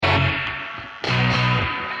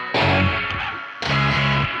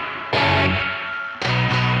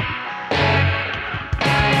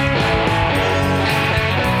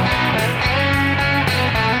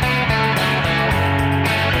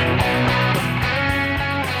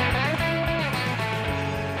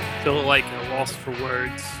feel like a loss for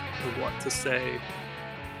words of what to say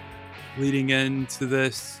leading into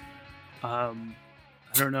this. I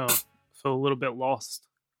don't know. I feel a little bit lost.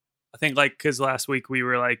 I think because last week we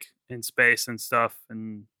were in space and stuff,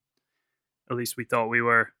 and at least we thought we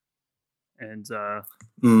were. And I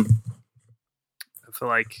feel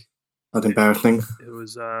like not embarrassing. It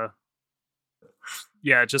was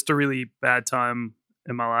just a really bad time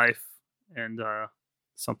in my life, and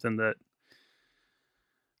something that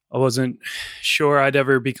I wasn't sure I'd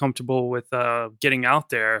ever be comfortable with getting out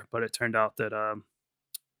there, but it turned out that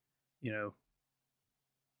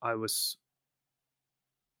I was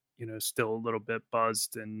still a little bit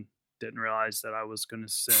buzzed and didn't realize that I was going to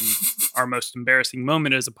send our most embarrassing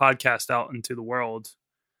moment as a podcast out into the world.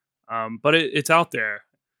 But it's out there.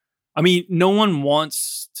 I mean, no one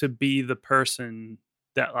wants to be the person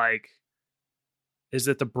that is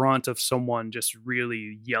at the brunt of someone just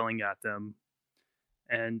really yelling at them.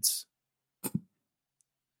 And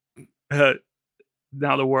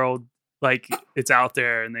now the world, it's out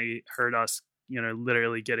there, and they heard us,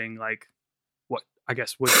 literally getting what I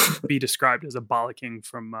guess would be described as a bollocking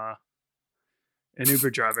from an Uber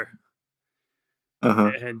driver.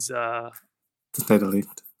 And to say the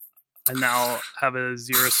least. I now have a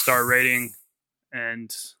 0-star rating,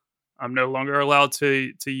 and I'm no longer allowed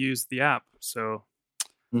to use the app. So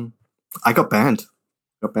I got banned.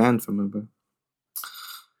 From Uber.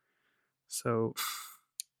 So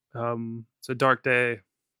it's a dark day.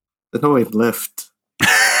 There's no way Lyft.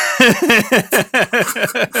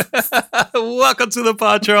 Welcome to the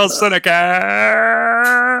Pod Charles Cinecast.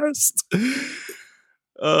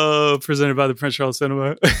 Presented by the Prince Charles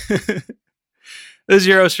Cinema. This is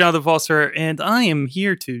your host, Jonathan Foster, and I am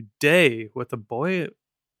here today with a boy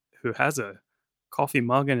who has a coffee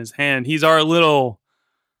mug in his hand. He's our little,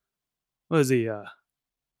 what is he?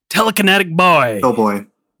 Telekinetic boy. Oh boy.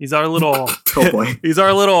 He's our little, oh boy. He's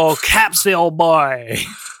our little capsule boy.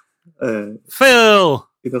 Phil.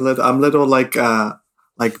 I'm little like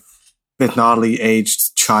bizarrely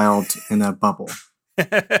aged child in a bubble.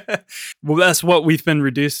 Well, that's what we've been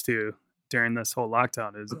reduced to during this whole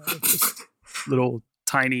lockdown is just little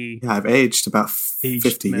tiny. Yeah, I've aged about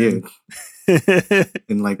 50 years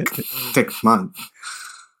in 6 months.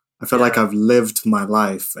 I feel like I've lived my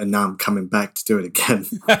life and now I'm coming back to do it again.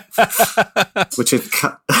 Which is,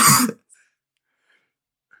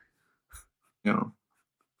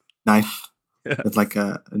 nice. Yeah. It's like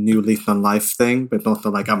a new leaf on life thing, but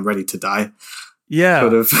also I'm ready to die. Yeah.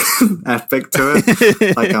 Sort of aspect to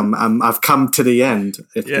it. I've come to the end.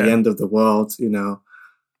 It's the end of the world,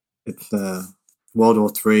 It's World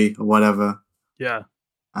War III or whatever. Yeah.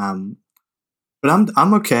 But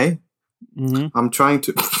I'm okay. Mm-hmm.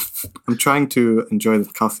 I'm trying to enjoy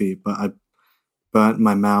this coffee, but I burnt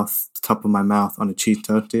the top of my mouth on a cheese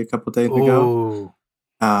toastie a couple of days ago.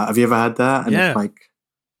 Have you ever had that? And yeah.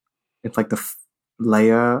 It's like the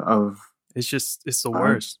layer of. It's the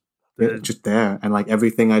worst. It's just there, and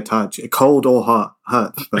everything I touch, cold or hot,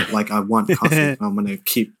 hurts. But I want coffee. I'm gonna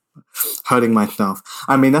keep hurting myself.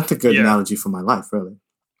 I mean, that's a good analogy for my life, really.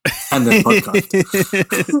 And this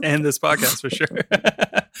podcast. And this podcast, for sure.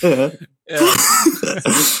 Yeah.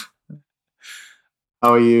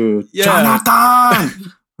 How are you,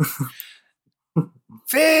 Jonathan?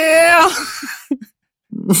 Phil.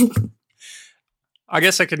 I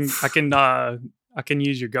guess I can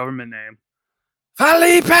use your government name.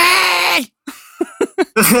 Felipe.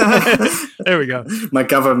 There we go. My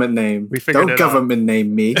government name. Don't government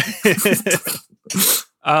name me.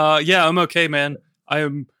 I'm okay, man. I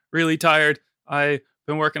am really tired. I've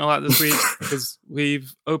been working a lot this week because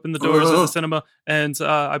we've opened the doors of the cinema, and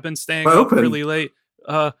I've been staying up really late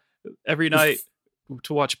every night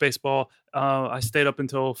to watch baseball. I stayed up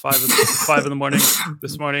until 5 in the morning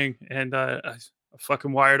this morning, and I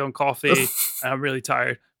fucking wired on coffee. And I'm really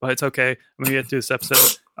tired, but it's okay. I'm gonna get through this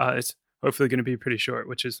episode. It's hopefully going to be pretty short,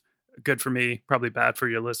 which is good for me, probably bad for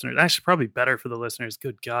your listeners. Actually, probably better for the listeners.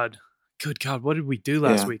 Good God, what did we do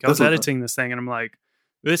last week? I was editing this thing, and I'm like,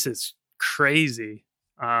 this is crazy.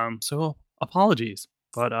 So apologies,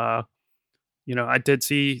 but I did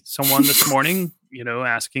see someone this morning,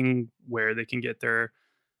 asking where they can get their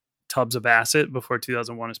tubs of acid before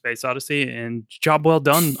 2001: A Space Odyssey, and job well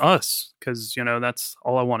done us, because that's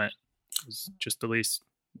all I wanted, was just at least.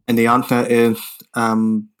 And the answer is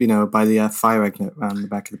by the fire exit around the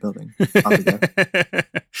back of the building. I'll be there.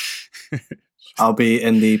 I'll be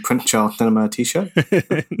in the Prince Charles Cinema t-shirt.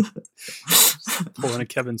 Pulling a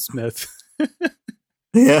Kevin Smith.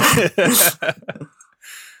 Yeah.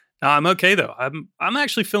 No, I'm okay though. I'm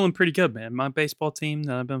actually feeling pretty good, man. My baseball team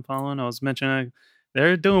that I've been following, I was mentioning,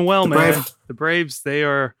 they're doing well, man. The Braves, they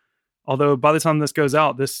are Although by the time this goes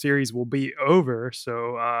out, this series will be over.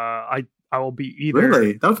 So I will be either...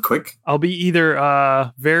 Really? That was quick. I'll be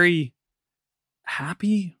either very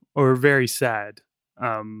happy or very sad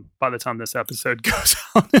by the time this episode goes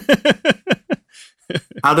out.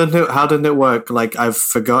 How did it work? Like, I've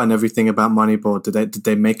forgotten everything about Moneyball. Did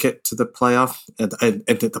they make it to the playoff? Is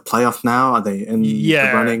it the playoff now? Are they in the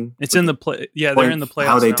running? It's in the play. Yeah, they're in the playoffs.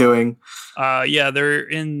 How are they now. doing? They're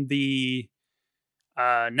in the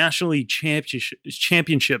National League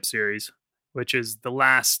Championship Series, which is the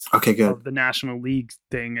last of the National League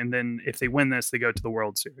thing. And then if they win this, they go to the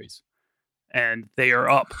World Series. And they are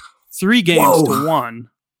up 3 games to 1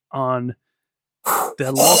 on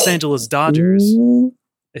the Los Angeles Dodgers.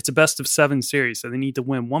 It's a best of 7 series, so they need to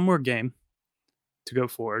win one more game to go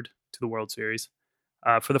forward to the World Series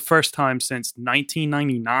for the first time since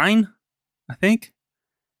 1999, I think.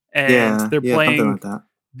 And they're playing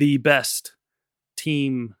the best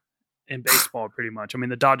team in baseball, pretty much. I mean,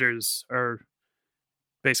 the Dodgers are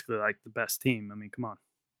basically like the best team. I mean, come on.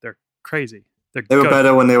 They're crazy. They were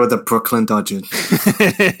better when they were the Brooklyn Dodgers.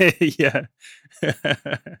 Yeah.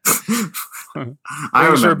 I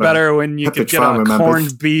remember better when you could get a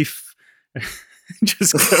corned beef.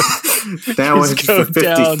 just go down to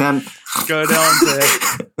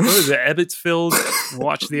what is it, Ebbetsfield,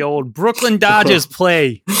 watch the old Brooklyn Dodgers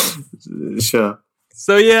play. Sure.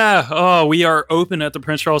 So yeah, we are open at the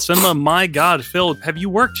Prince Charles Cinema. My God, Phil, have you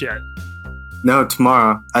worked yet? No,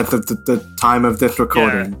 tomorrow at the time of this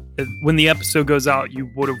recording. Yeah. When the episode goes out, you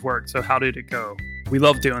would have worked. So how did it go? We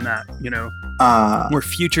love doing that, We're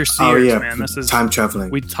future seers, man. This is time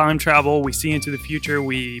traveling. We time travel. We see into the future.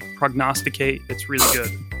 We prognosticate. It's really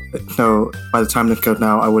good. So by the time this goes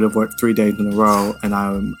now, I would have worked 3 days in a row, and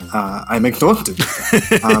I'm exhausted.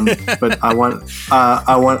 But I want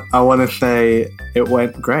to say it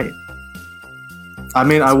went great. I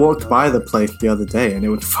mean, I walked by the place the other day, and it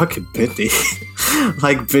was fucking busy.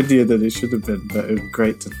 Like, busier than it should have been, but it was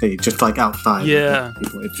great to see. Just, like, outside. Yeah,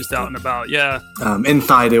 just out and about, yeah.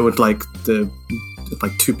 Inside, it was, like, 2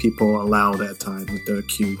 people allowed at a time with the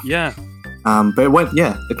queue. Yeah. But it went,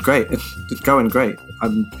 it's great. It's going great.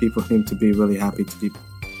 People seem to be really happy to be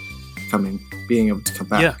being able to come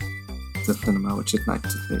back to the cinema, which is nice to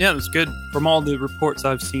see. Yeah, it was good. From all the reports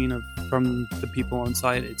I've seen from the people on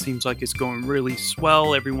site, it seems like it's going really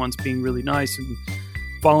swell. Everyone's being really nice and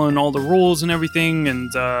following all the rules and everything,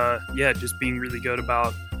 and just being really good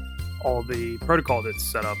about all the protocol that's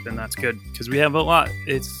set up, and that's good because we have a lot.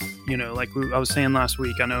 It's like I was saying last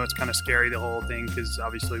week, I know it's kind of scary, the whole thing, because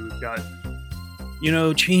obviously we've got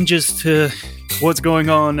changes to what's going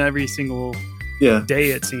on every single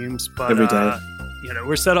day, it seems, but every day.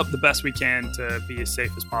 We're set up the best we can to be as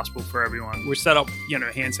safe as possible for everyone. We're set up,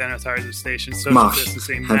 hand sanitizer stations, social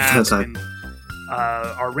distancing, masks, and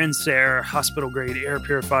our rinse air, hospital grade air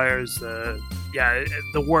purifiers, the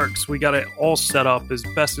works. We got it all set up as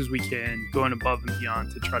best as we can, going above and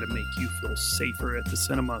beyond to try to make you feel safer at the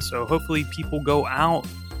cinema. So hopefully people go out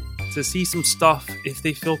to see some stuff if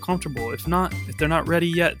they feel comfortable. If not, if they're not ready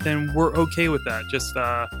yet, then we're okay with that. Just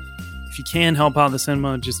if you can help out the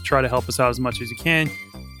cinema, just try to help us out as much as you can.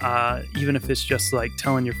 Even if it's just like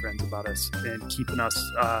telling your friends about us and keeping us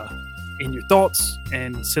in your thoughts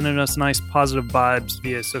and sending us nice positive vibes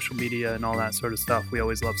via social media and all that sort of stuff. We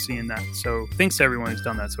always love seeing that. So thanks to everyone who's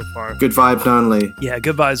done that so far. Good vibes only. Yeah,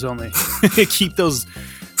 good vibes only.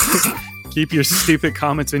 Keep your stupid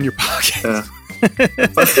comments in your pocket. Yeah.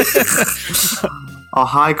 Oh,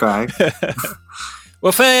 hi, Greg.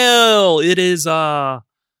 Well, Phil, it is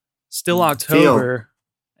still October.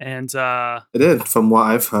 And it is, from what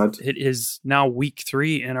I've heard. It is now week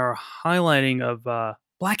 3 in our highlighting of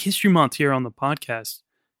Black History Month here on the podcast.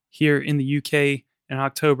 Here in the UK in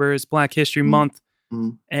October is Black History Month.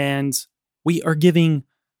 And we are giving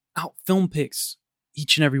out film picks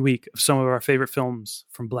each and every week of some of our favorite films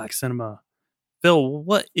from Black cinema. Phil,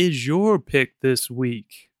 what is your pick this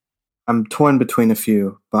week? I'm torn between a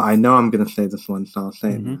few, but I know I'm going to say this one, so I'll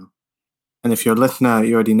say it now. And if you're a listener,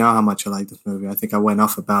 you already know how much I like this movie. I think I went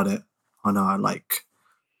off about it on our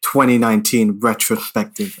 2019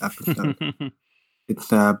 retrospective episode. It's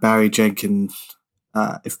Barry Jenkins'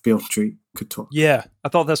 If Beale Street Could Talk. Yeah, I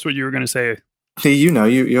thought that's what you were going to say. See,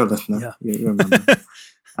 you're a listener. Yeah. You remember.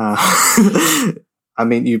 I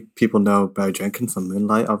mean, you people know Barry Jenkins from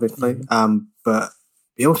Moonlight, obviously. But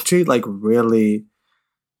Beale Street really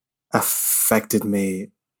affected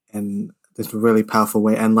me in this really powerful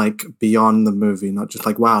way, and beyond the movie, not just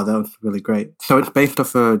wow, that was really great. So it's based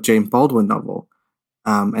off a James Baldwin novel,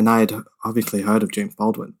 and I had obviously heard of James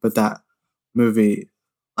Baldwin, but that movie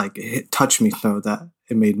it touched me so that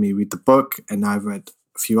it made me read the book, and I've read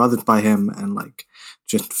a few others by him, and like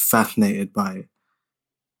just fascinated by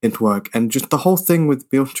his work. And just the whole thing with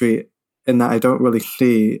Beale Street, in that I don't really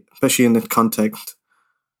see, especially in this context,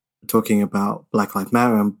 we're talking about Black Lives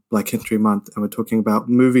Matter and Black History Month, and we're talking about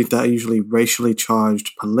movies that are usually racially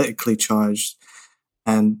charged, politically charged,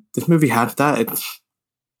 and this movie had that. It's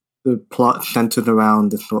the plot centered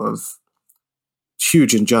around this sort of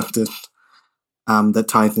huge injustice that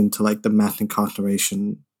ties into like the mass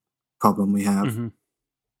incarceration problem we have.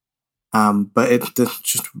 But it's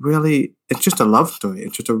just a love story.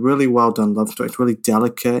 It's just a really well done love story. It's really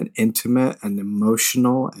delicate and intimate and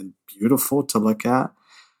emotional and beautiful to look at.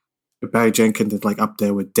 Barry Jenkins is like up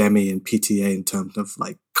there with Demi and PTA in terms of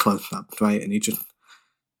like close ups, right? And you just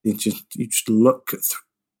look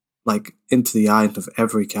like into the eyes of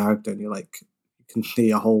every character, and you're like, you can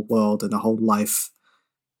see a whole world and a whole life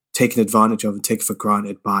taken advantage of and taken for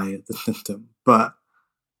granted by the system. But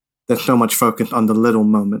there's so much focus on the little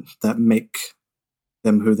moments that make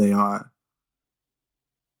them who they are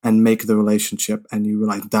and make the relationship, and you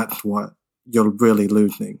realize that's what you're really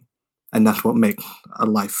losing, and that's what makes a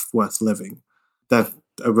life worth living. That's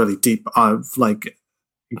a really deep like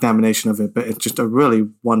examination of it, but it's just a really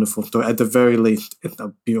wonderful story. At the very least, it's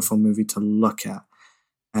a beautiful movie to look at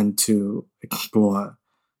and to explore.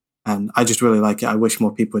 And I just really like it. I wish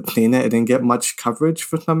more people had seen it. It didn't get much coverage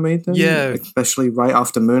for some reason. Yeah. Especially right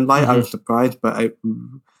after Moonlight. I was surprised, but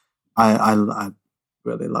I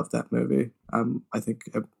really love that movie. I think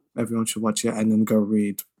everyone should watch it and then go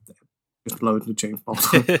read just loads of James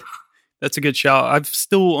Baldwin. That's a good shout. I've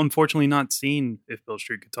still unfortunately not seen If Beale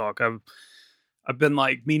Street Could Talk. I've been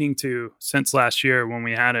like meaning to since last year when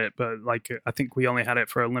we had it, but like I think we only had it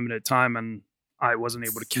for a limited time and I wasn't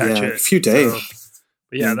able to catch it. A few days.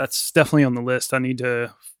 But yeah, that's definitely on the list. I need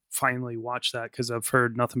to finally watch that because I've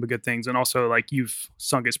heard nothing but good things. And also, like, you've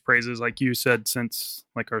sung his praises, like you said, since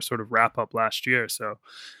like our sort of wrap up last year. So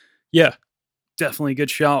yeah, definitely good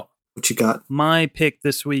shout. What you got? My pick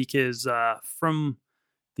this week is from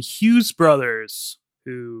the Hughes brothers,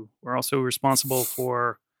 who were also responsible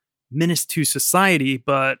for Menace to Society,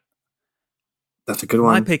 but that's a good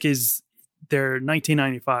one. My pick is their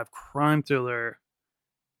 1995 crime thriller,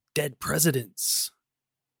 Dead Presidents,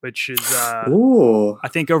 which is, I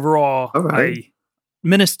think overall, right.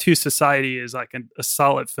 Menace to Society is like a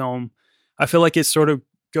solid film. I feel like it sort of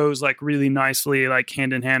goes like really nicely, like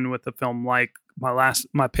hand in hand with the film, like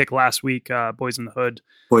my pick last week, Boys in the Hood.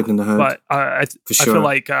 Boys in the Hood. But I feel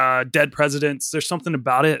like Dead Presidents, there's something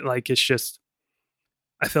about it. Like it's just,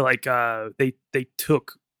 I feel like they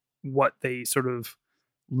took what they sort of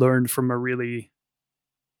learned from a really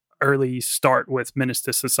early start with Menace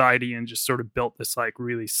to Society and just sort of built this like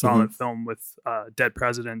really solid film with Dead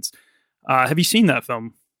Presidents. Have you seen that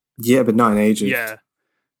film? Yeah, but not in ages. Yeah.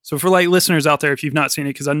 So for like listeners out there, if you've not seen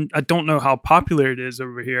it, because I don't know how popular it is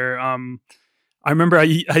over here. I remember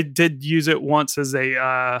I did use it once as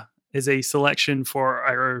a selection for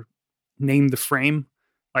our Name the Frame,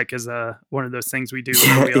 like as one of those things we do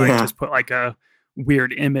where we like just put like a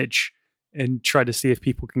weird image and try to see if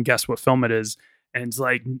people can guess what film it is. And it's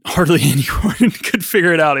like hardly anyone could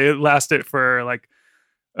figure it out. It lasted for like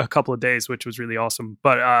a couple of days, which was really awesome.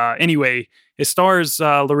 But anyway, it stars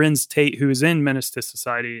Lorenz Tate, who is in Menace to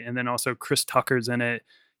Society, and then also Chris Tucker's in it,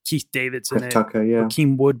 Keith David's in it,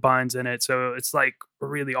 Joaquin Woodbine's in it. So it's like a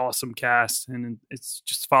really awesome cast, and it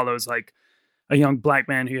just follows like a young black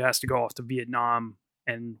man who has to go off to Vietnam,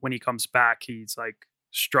 and when he comes back, he's like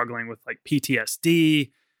struggling with like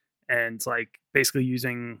PTSD and like basically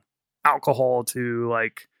using alcohol to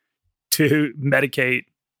medicate,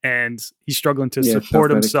 and he's struggling to support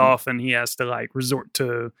himself, and he has to like resort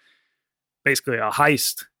to basically a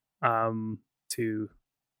heist to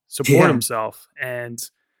support himself. And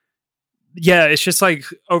yeah, it's just like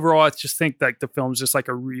overall I just think like the film's just like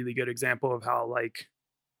a really good example of how like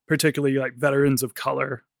particularly like veterans of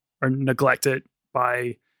color are neglected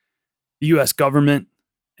by the US government,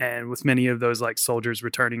 and with many of those like soldiers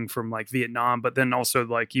returning from like Vietnam, but then also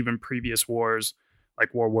like even previous wars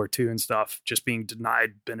like World War II and stuff, just being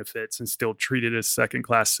denied benefits and still treated as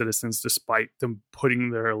second-class citizens despite them putting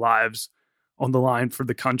their lives on the line for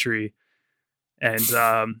the country. And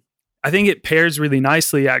I think it pairs really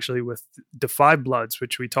nicely actually with Da 5 Bloods,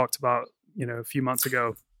 which we talked about, a few months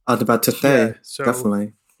ago. I was about to say, so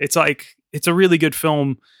definitely. It's like, it's a really good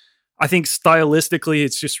film. I think stylistically,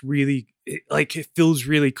 it's just really, it feels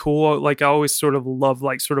really cool. Like I always sort of love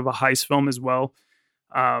like sort of a heist film as well.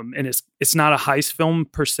 And it's not a heist film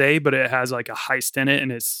per se, but it has like a heist in it.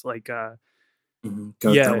 And it's like,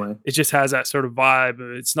 Go that way. It just has that sort of vibe.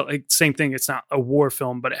 It's not like same thing. It's not a war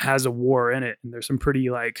film, but it has a war in it, and there's some pretty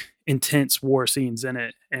like intense war scenes in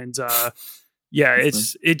it. And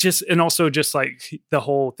and also just like the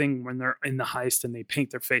whole thing when they're in the heist and they paint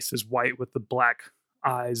their faces white with the black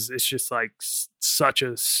eyes. It's just like such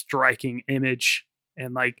a striking image,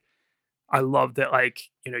 and like I love that. Like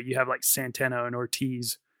you have like Santana and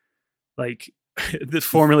Ortiz, like. The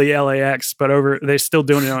formerly LAX, but they're still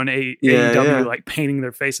doing it on AEW, like painting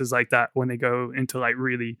their faces like that when they go into like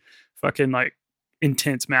really fucking like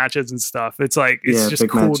intense matches and stuff. It's like it's just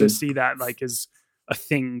cool matches. To see that like as a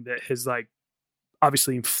thing that has like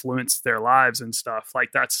obviously influenced their lives and stuff.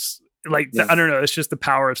 Like that's like I don't know. It's just the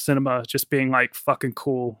power of cinema, just being like fucking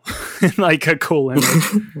cool, like a cool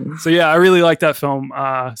image. So yeah, I really like that film.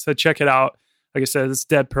 So check it out. Like I said, it's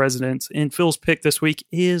Dead Presidents. And Phil's pick this week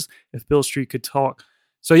is If Beale Street Could Talk.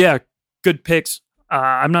 So yeah, good picks.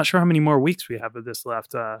 I'm not sure how many more weeks we have of this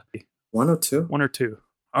left. 1 or 2? 1 or 2.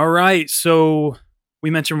 All right. So we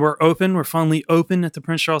mentioned we're open. We're finally open at the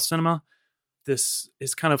Prince Charles Cinema. This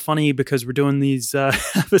is kind of funny because we're doing these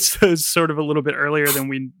episodes sort of a little bit earlier than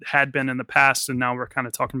we had been in the past. And now we're kind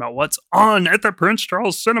of talking about what's on at the Prince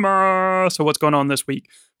Charles Cinema. So what's going on this week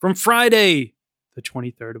from Friday, the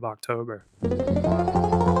 23rd of October.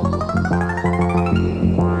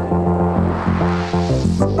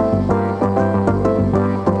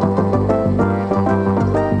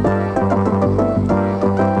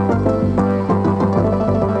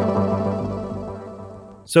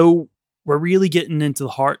 So we're really getting into the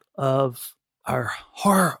heart of our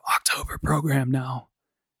Horror October program now.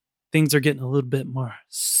 Things are getting a little bit more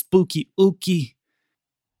spooky ooky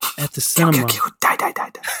at the cinema.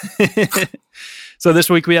 So this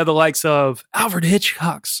week we have the likes of Alfred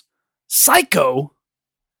Hitchcock's Psycho,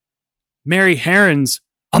 Mary Herron's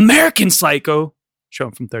American Psycho,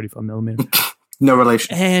 shown from 35mm. No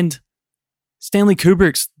relation. And Stanley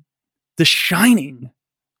Kubrick's The Shining,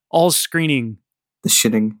 all screening the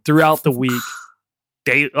shitting throughout the week,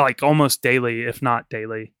 like almost daily, if not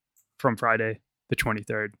daily, from Friday the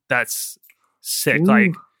 23rd. That's sick. Ooh.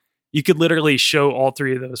 Like you could literally show all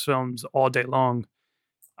three of those films all day long.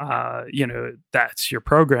 That's your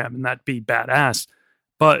program, and that'd be badass.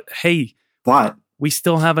 But hey, what? We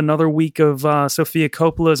still have another week of Sofia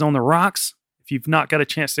Coppola's On the Rocks. If you've not got a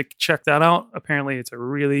chance to check that out, apparently it's a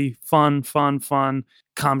really fun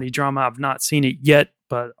comedy drama. I've not seen it yet,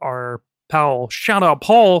 but our pal, shout out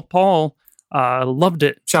Paul, loved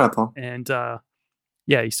it. Shout out Paul. And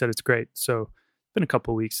he said it's great. So been a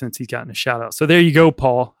couple of weeks since he's gotten a shout out. So there you go,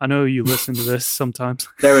 Paul. I know you listen to this sometimes.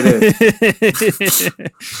 There it is.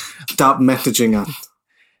 Stop messaging us.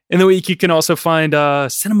 In the week, you can also find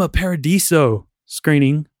Cinema Paradiso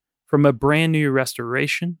screening from a brand new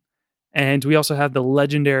restoration. And we also have the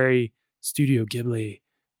legendary Studio Ghibli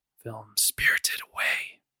film Spirited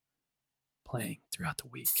Away playing throughout the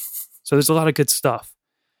week. So there's a lot of good stuff.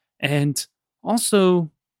 And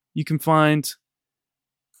also you can find,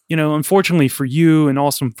 unfortunately for you and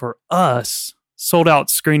awesome for us, sold out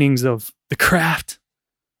screenings of The Craft,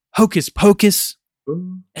 Hocus Pocus,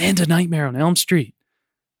 and A Nightmare on Elm Street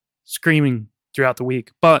screaming throughout the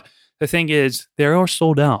week. But the thing is, they are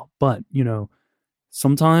sold out. But,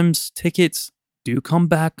 sometimes tickets do come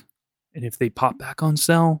back. And if they pop back on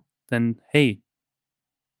sale, then, hey,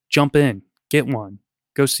 jump in, get one,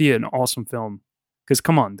 go see an awesome film. Because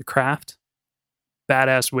come on, The Craft,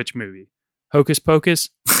 badass witch movie. Hocus Pocus,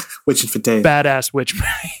 Witching for Dave, badass witch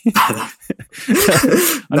movie.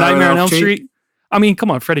 A Nightmare on Elm Street. I mean,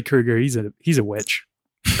 come on, Freddy Krueger. He's a witch.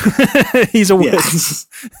 He's a witch.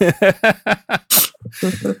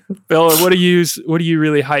 Bill, what are you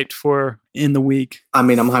really hyped for in the week? I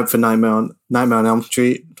mean, I'm hyped for Nightmare on Elm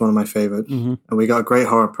Street. It's one of my favorites, and we got a great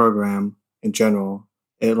horror program in general.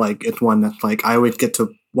 It's one that like I always get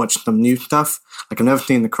to watch some new stuff. Like I've never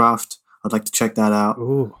seen The Craft. I'd like to check that out.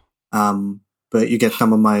 Ooh. But you get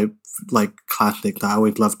some of my like classics that I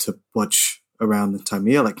always love to watch around the time of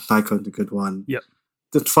year. Like Psycho's a good one. Yep.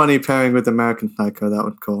 It's funny pairing with American Psycho. That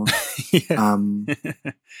would cool. Yeah.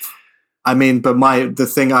 I mean, but the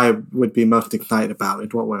thing I would be most excited about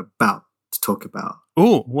is what we're about to talk about.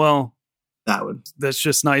 Ooh, well, that's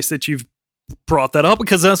just nice that you've brought that up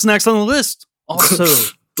because that's next on the list. Also,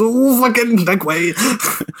 fucking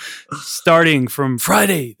segue. Starting from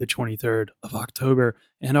Friday, the 23rd of October,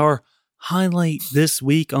 and our highlight this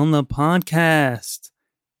week on the podcast,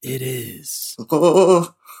 it is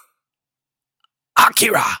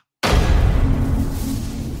AKIRA.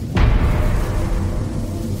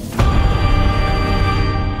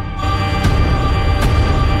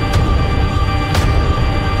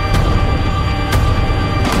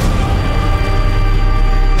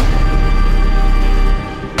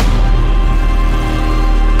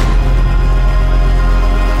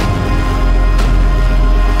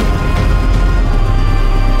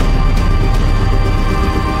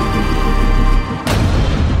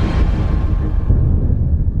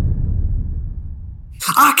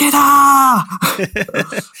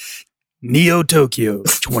 Neo Tokyo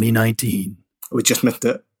 2019. We just missed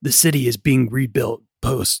it. The city is being rebuilt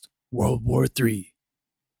post World War III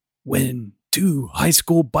when two high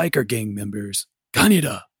school biker gang members,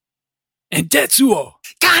 Kaneda and Tetsuo.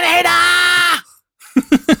 Kaneda!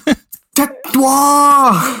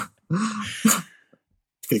 Tetsuo!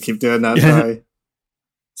 Gonna keep doing that, sorry.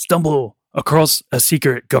 Stumble across a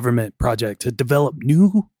secret government project to develop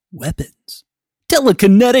new weapons.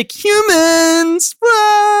 Telekinetic humans!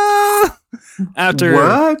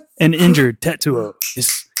 After an injured Tetsuo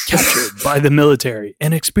is captured by the military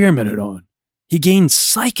and experimented on, he gains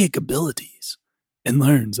psychic abilities and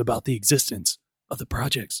learns about the existence of the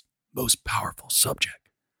project's most powerful subject,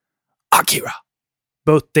 AKIRA.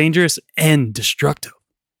 Both dangerous and destructive,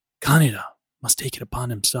 Kaneda must take it upon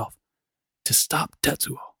himself to stop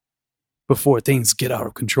Tetsuo before things get out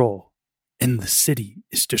of control and the city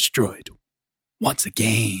is destroyed once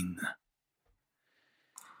again.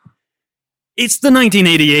 It's the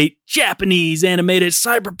 1988 Japanese animated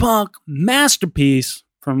cyberpunk masterpiece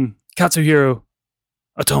from Katsuhiro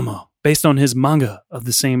Ôtomo, based on his manga of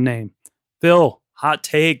the same name. Phil, hot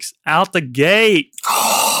takes out the gate.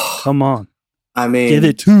 Come on. I mean, give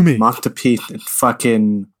it to me. Masterpiece and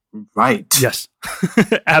fucking right. Yes.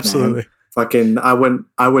 Absolutely. Man, fucking, I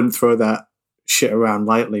wouldn't throw that shit around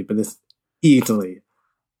lightly, but it's easily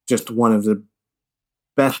just one of the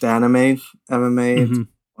best anime ever made. Mm-hmm.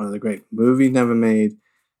 One of the great movies ever made.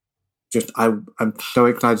 Just, I'm so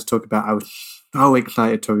excited to talk about. I was so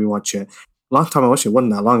excited to rewatch it. Last time I watched it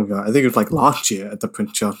wasn't that long ago. I think it was like last year at the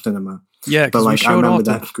Pod Charles Cinema. Yeah, but like I remember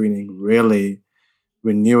that screening really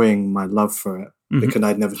renewing my love for it because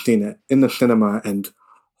I'd never seen it in the cinema, and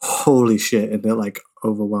holy shit, isn't it like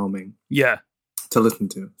overwhelming? Yeah, to listen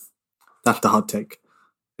to. That's the hot take.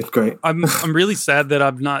 It's great. I'm really sad that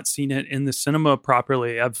I've not seen it in the cinema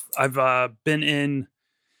properly. I've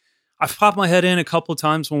popped my head in a couple of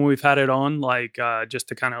times when we've had it on, like just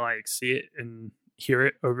to kind of like see it and hear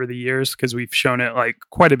it over the years, because we've shown it like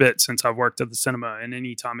quite a bit since I've worked at the cinema, and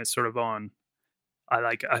anytime it's sort of on,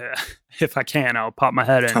 I if I can, I'll pop my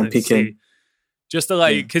head in and see, just to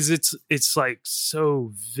like, because it's like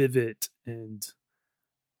so vivid and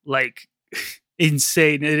like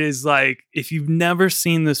insane. It is like, if you've never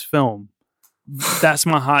seen this film, that's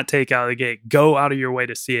my hot take out of the gate. Go out of your way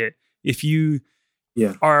to see it. If you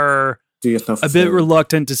are a bit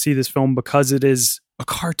reluctant to see this film because it is a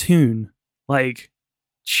cartoon, like,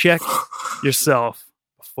 check yourself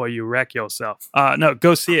before you wreck yourself. No,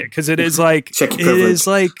 go see it, because it is like,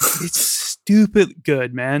 it's stupid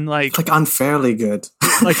good, man. Like, it's like unfairly good.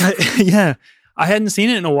 Like, I hadn't seen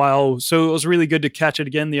it in a while, so it was really good to catch it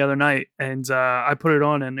again the other night. And I put it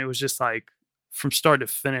on, and it was just like, from start to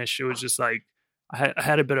finish, it was just like, I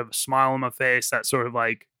had a bit of a smile on my face, that sort of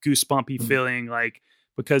like goosebumpy feeling, like,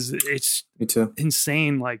 because it's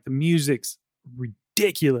insane. Like, the music's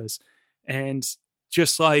ridiculous, and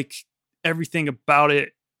just like everything about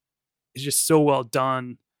it is just so well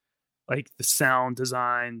done. Like, the sound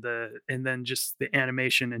design, and then just the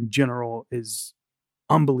animation in general is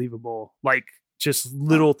unbelievable. Like, just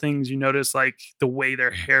little things you notice, like the way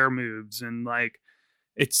their hair moves, and like,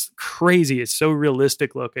 it's crazy. It's so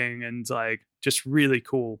realistic looking, and like, just really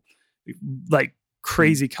cool, like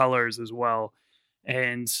crazy colors as well,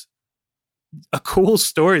 and a cool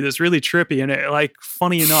story that's really trippy. And it, like,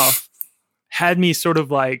 funny enough, had me sort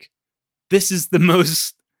of like, this is the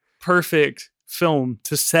most perfect film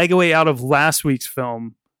to segue out of last week's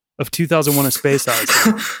film of 2001: A Space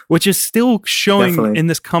Odyssey, which is still showing in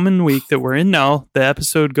this coming week that we're in now. The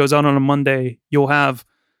episode goes out on a Monday. You'll have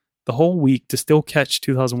the whole week to still catch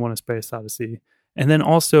 2001: A Space Odyssey. And then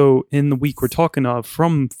also in the week we're talking of,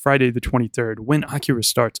 from Friday the 23rd, when AKIRA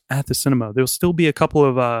starts at the cinema, there'll still be a couple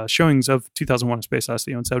of showings of 2001: A Space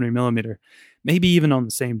Odyssey on 70mm, maybe even on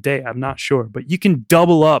the same day. I'm not sure, but you can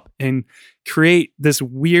double up and create this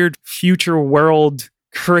weird future world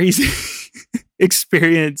crazy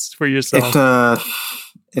experience for yourself.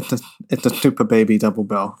 It's a super baby double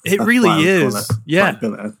bill. It really is. Yeah,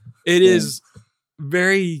 it is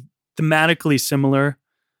very thematically similar.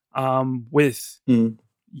 With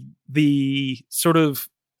the sort of,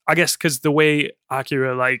 I guess, because the way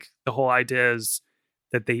AKIRA, like, the whole idea is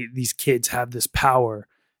that these kids have this power,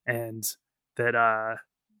 and that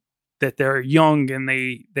they're young, and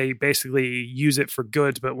they basically use it for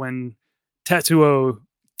good. But when Tetsuo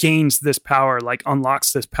gains this power, like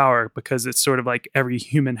unlocks this power, because it's sort of like every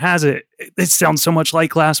human has it. It sounds so much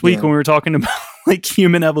like last week when we were talking about like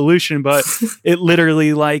human evolution, but it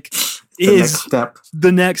literally like is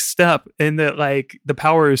the next step, and that like the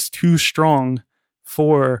power is too strong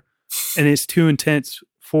for, and it's too intense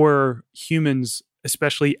for humans,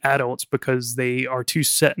 especially adults, because they are too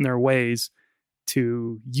set in their ways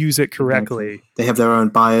to use it correctly. Exactly. They have their own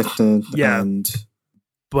bias and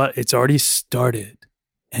but it's already started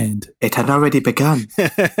and it had already begun.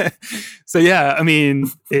 So yeah, I mean,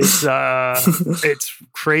 it's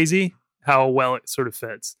crazy how well it sort of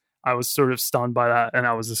fits. I was sort of stunned by that, and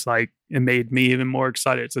I was just like, it made me even more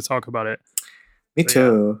excited to talk about it. Me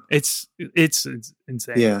too. Yeah, it's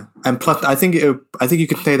insane. Yeah, and plus, I think you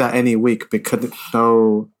can say that any week because it's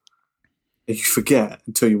so. You forget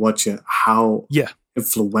until you watch it how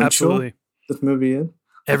influential this movie is.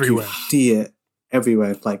 Everywhere, you see it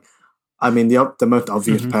everywhere. It's like, I mean, the most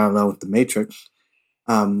obvious parallel with The Matrix,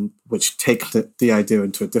 which takes the idea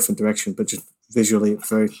into a different direction, but just visually it's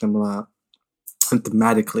very similar, and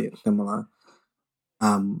thematically it's similar.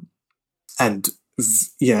 And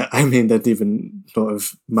yeah, I mean, there's even sort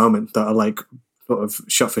of moments that are like sort of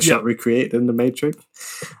shot for shot recreated in The Matrix.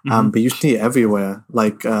 But you see it everywhere.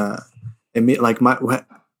 Like, it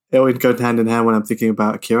always goes hand in hand when I'm thinking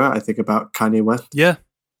about Akira. I think about Kanye West. Yeah,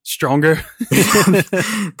 Stronger.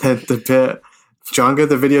 the bit Stronger,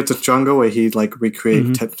 the video to Stronger, where he like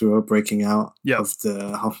recreated Tetsuo breaking out of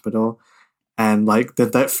the hospital. And like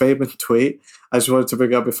that famous tweet, I just wanted to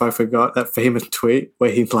bring up before I forgot, that famous tweet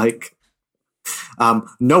where he's like,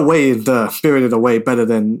 no way is the Spirited Away better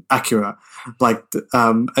than AKIRA. Like,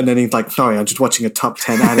 and then he's like, sorry, I'm just watching a top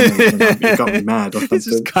 10 anime. And it got me mad. Or something. It's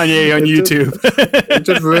just Kanye on YouTube. It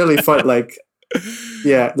just really felt like,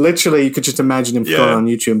 yeah, literally, you could just imagine him going on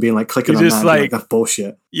YouTube and being like, clicking on that and like, that's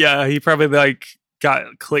bullshit. Yeah, he probably like got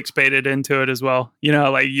clickbaited into it as well. You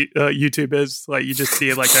know, like YouTube is like, you just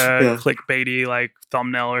see like a clickbaity like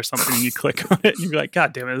thumbnail or something, and you click on it, and you're like,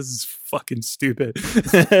 God damn it, this is fucking stupid.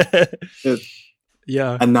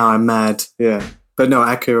 Yeah, and now I'm mad. Yeah, but no,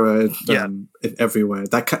 AKIRA is everywhere.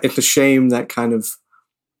 It's a shame that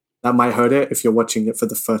might hurt it if you're watching it for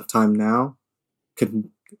the first time now. Could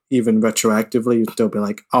even retroactively, you'd still be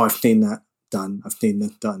like, oh, I've seen that done. I've seen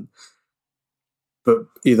this done. But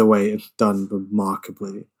either way, it's done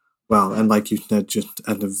remarkably well. And like you said, just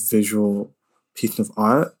as a visual piece of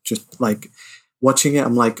art, just like watching it,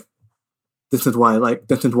 I'm like, this is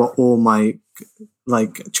what all my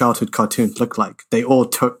like childhood cartoons look like. They all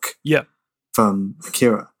took from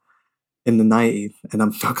Akira in the 90s. And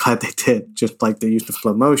I'm so glad they did. Just like the use of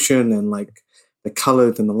slow motion and like the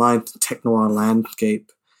colors and the lines, the techno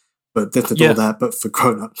landscape. But this is all that, but for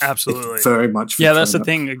grown-ups. Absolutely. It's very much for that's the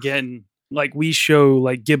thing, again. Like, we show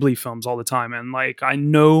like Ghibli films all the time, and like I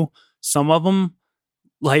know some of them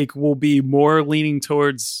like will be more leaning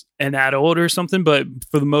towards an adult or something, but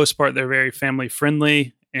for the most part they're very family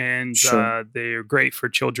friendly, and they're great for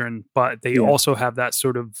children, but they also have that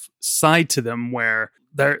sort of side to them where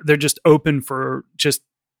they're just open for just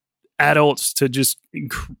adults to just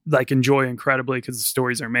like enjoy incredibly, because the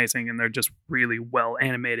stories are amazing and they're just really well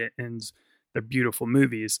animated and they're beautiful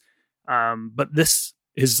movies. But this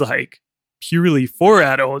is like purely for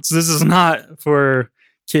adults. This is not for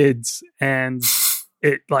kids, and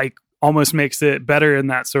it like almost makes it better in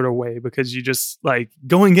that sort of way, because you just like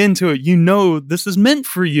going into it, you know, this is meant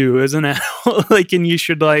for you as an adult. Like, and you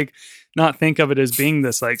should like not think of it as being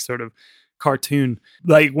this like sort of cartoon.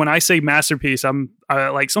 Like when I say masterpiece, I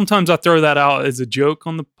like sometimes I throw that out as a joke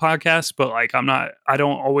on the podcast, but like I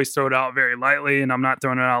don't always throw it out very lightly, and I'm not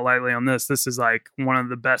throwing it out lightly on this. This is like one of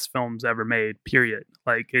the best films ever made, period.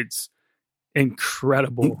 Like, it's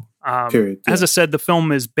incredible. As I said, the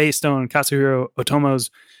film is based on Katsuhiro Ôtomo's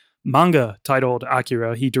manga titled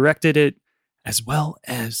Akira. He directed it as well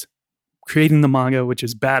as creating the manga, which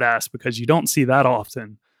is badass because you don't see that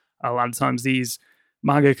often. A lot of times these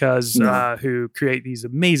mangakas who create these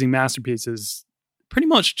amazing masterpieces pretty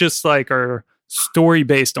much just like are story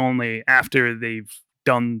based only after they've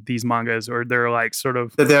done these mangas, or they're like sort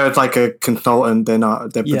of they're like a consultant. They're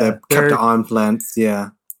kept at arm's length. Yeah.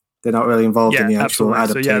 They're not really involved in the actual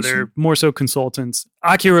adaptation. So yeah, they're more so consultants.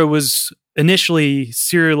 Akira was initially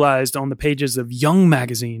serialized on the pages of Young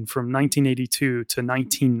magazine from 1982 to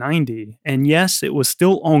 1990. And yes, it was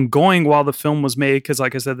still ongoing while the film was made, because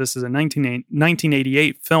like I said, this is a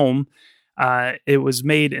 1988 film. It was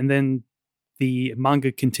made, and then the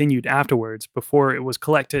manga continued afterwards before it was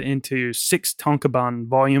collected into 6 tankobon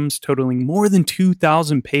volumes totaling more than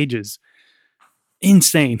 2,000 pages.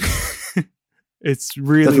 Insane. It's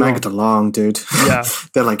really long. They're long, dude. Yeah.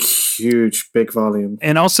 They're like huge, big volume.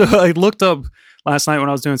 And also, I looked up last night when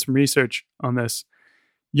I was doing some research on this.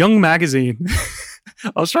 Young magazine.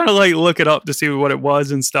 I was trying to like look it up to see what it was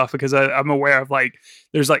and stuff, because I'm aware of like,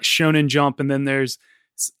 there's like Shonen Jump, and then there's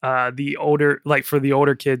the older, like for the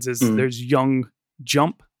older kids is there's Young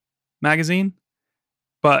Jump magazine.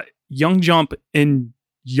 but Young Jump and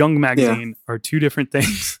Young Magazine are two different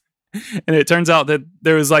things. And it turns out that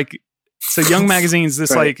there was like, so Young Magazine is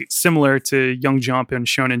this like similar to Young Jump and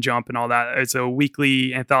Shonen Jump and all that. It's a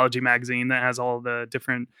weekly anthology magazine that has all the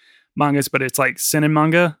different mangas, but it's like seinen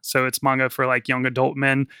manga. So it's manga for like young adult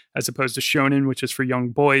men as opposed to shonen, which is for young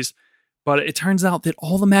boys. But it turns out that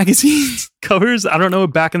all the magazines covers, I don't know,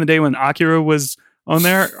 back in the day when AKIRA was on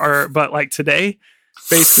there, but like today,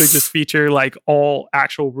 basically just feature like all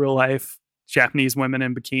actual real life Japanese women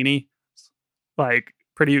in bikini, like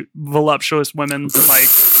pretty voluptuous women, like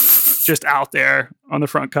just out there on the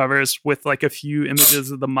front covers with like a few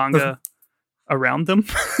images of the manga around them.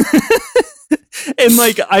 And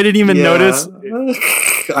like I didn't even notice.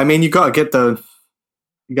 I mean, you gotta get the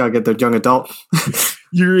young adult.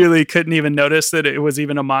 You really couldn't even notice that it was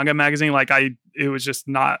even a manga magazine. Like it was just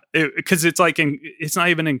not, because it's like it's not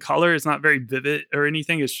even in color. It's not very vivid or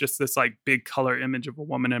anything. It's just this like big color image of a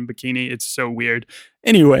woman in bikini. It's so weird.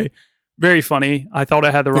 Anyway, very funny. I thought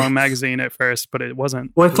I had the wrong magazine at first, but it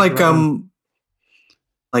wasn't. Well, it's like when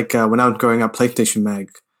I was growing up, PlayStation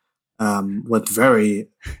Mag was very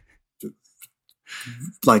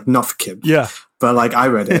like not for kids. Yeah. But like I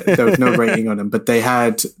read it, there was no rating on them. But they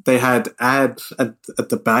had ads at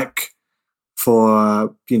the back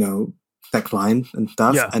for neckline and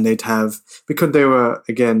stuff, and they'd have, because they were,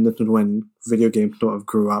 again, this was when video games sort of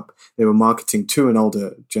grew up. They were marketing to an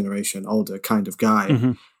older generation, older kind of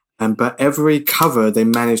guy, but every cover they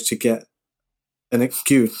managed to get an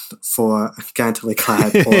excuse for a scantily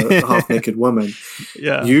clad or half naked woman.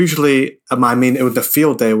 Yeah. Usually, I mean, it was the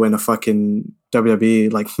field day when a fucking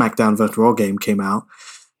WWE like SmackDown vs. Raw game came out.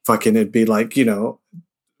 Fucking, it'd be like,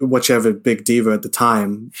 whichever big diva at the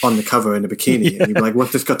time on the cover in a bikini. And you'd be like,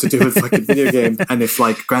 what's this got to do with fucking video games? And if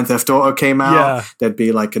like Grand Theft Auto came out, there'd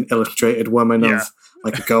be like an illustrated woman of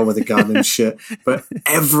like a girl with a gun and shit. But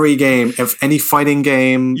every game, if any fighting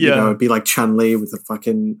game, it'd be like Chun-Li with a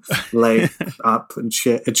fucking leg up and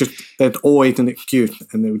shit. It just, there's always an excuse.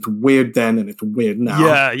 And it was weird then and it's weird now.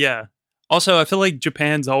 Yeah, yeah. Also, I feel like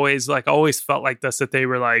Japan's always felt like this, that they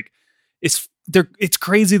were like, it's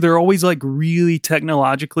crazy. They're always like really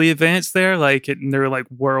technologically advanced there. Like they're like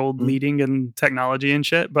world leading in technology and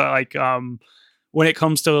shit. But like, when it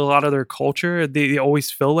comes to a lot of their culture, they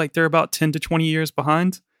always feel like they're about 10 to 20 years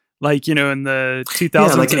behind. Like, in the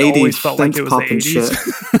 2000s, like it 80s, always felt like it was the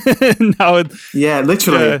 80s. Now,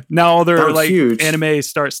 literally. Now all their like huge. Anime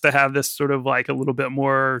starts to have this sort of like a little bit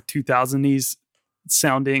more 2000s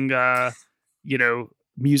sounding,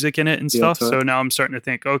 music in it and stuff. So now I'm starting to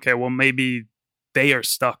think, okay, well, maybe they are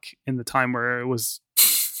stuck in the time where it was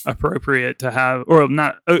appropriate to have, or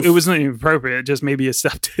not, it wasn't even appropriate, just maybe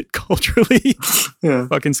accepted culturally.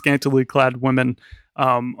 Fucking scantily clad women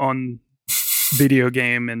on video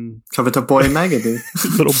game and covered up boy magazine,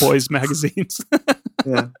 little boys magazines.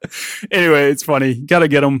 Anyway, it's funny. Gotta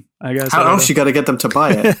get them, I guess. How else you gotta get them to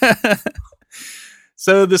buy it?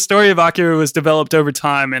 So the story of Akira was developed over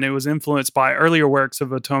time, and it was influenced by earlier works of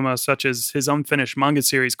Ôtomo, such as his unfinished manga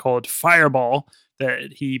series called Fireball,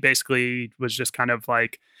 that he basically was just kind of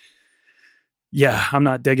like, I'm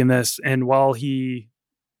not digging this. And while he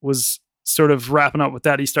was sort of wrapping up with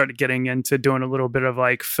that, he started getting into doing a little bit of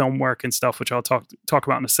like film work and stuff, which I'll talk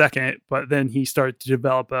about in a second. But then he started to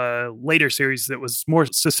develop a later series that was more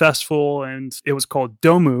successful, and it was called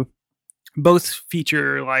Domu. Both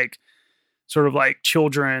feature like sort of like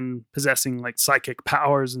children possessing like psychic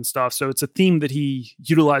powers and stuff. So it's a theme that he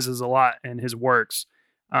utilizes a lot in his works.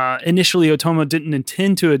 Initially, Ôtomo didn't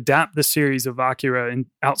intend to adapt the series of Akira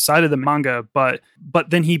outside of the manga, but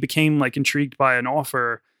then he became like intrigued by an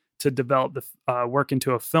offer to develop the work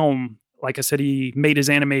into a film. Like I said, he made his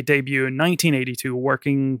anime debut in 1982,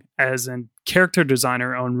 working as a character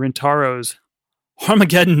designer on Rintaro's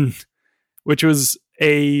Armageddon, which was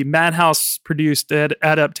a Madhouse-produced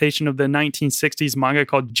adaptation of the 1960s manga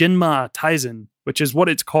called Jinma Taizen, which is what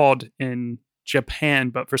it's called in Japan,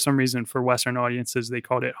 but for some reason for Western audiences, they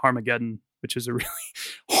called it Harmageddon, which is a really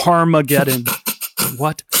Harmageddon.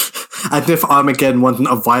 What? As if Armageddon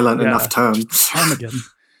wasn't a violent enough term. Harmageddon.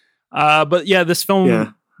 But yeah, this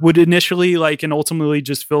film would initially and ultimately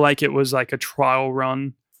just feel like it was like a trial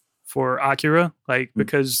run for Akira,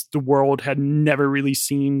 because the world had never really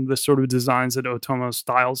seen the sort of designs that Ôtomo's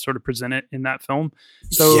styles sort of presented in that film.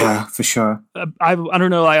 So yeah, for sure. I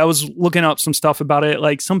don't know. I was looking up some stuff about it.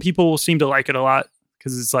 Like some people seem to like it a lot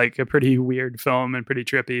because it's like a pretty weird film and pretty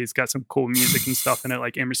trippy. It's got some cool music and stuff in it.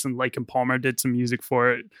 Like Emerson, Lake and Palmer did some music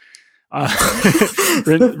for it.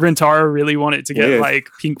 Rintaro really wanted to get like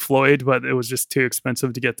Pink Floyd, but it was just too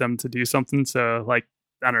expensive to get them to do something. So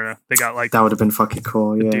I don't know. They got like that would have been fucking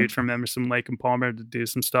cool. Yeah, dude from Emerson, Lake and Palmer to do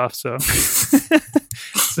some stuff. So,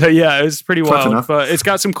 so yeah, it was pretty wild. Enough. But it's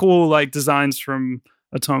got some cool like designs from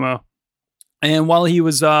Ôtomo. And while he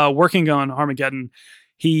was working on Armageddon,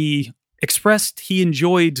 he expressed he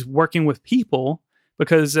enjoyed working with people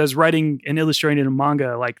because as writing and illustrating a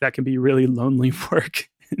manga, like that can be really lonely work.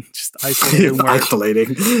 Just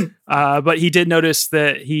isolating. But he did notice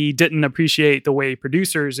that he didn't appreciate the way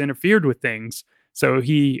producers interfered with things. So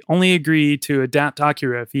he only agreed to adapt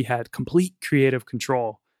AKIRA if he had complete creative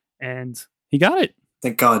control. And he got it.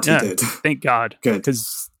 Thank God he did. Thank God. Good.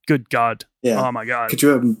 Because good God. Yeah. Oh my God. Could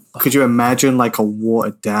you imagine like a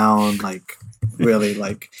watered down, like really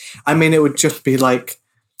like, I mean, it would just be like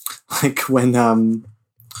when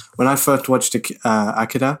I first watched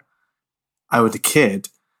AKIRA, I was a kid.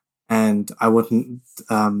 And I wasn't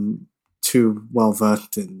too well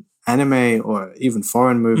versed in anime or even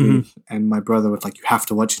foreign movies. And my brother was like, "You have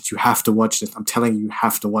to watch it. You have to watch it. I'm telling you, you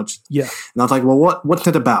have to watch it." Yeah. And I was like, "Well, what's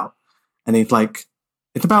it about?" And he's like,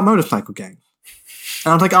 "It's about motorcycle gang."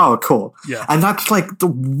 And I was like, "Oh, cool." Yeah. And that's like the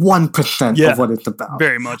 1% of what it's about.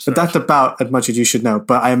 Very much. But that's about as much as you should know.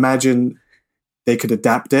 But I imagine they could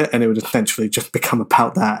adapt it, and it would essentially just become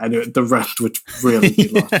about that, and the rest would really be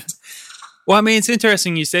lost. Well, I mean, it's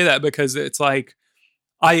interesting you say that because it's like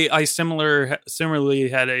I similarly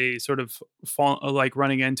had a sort of like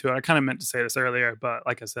running into it. I kind of meant to say this earlier, but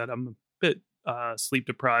like I said, I'm a bit sleep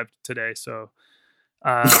deprived today, so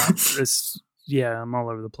I'm all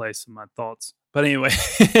over the place in my thoughts. But anyway,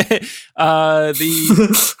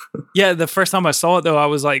 the first time I saw it though, I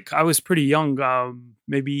was pretty young,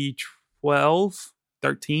 maybe 12,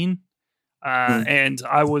 13, and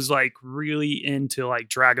I was like really into like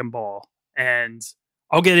Dragon Ball. And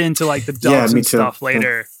I'll get into like the dubs and stuff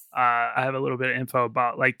later. I have a little bit of info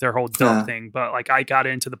about like their whole dub thing, but like I got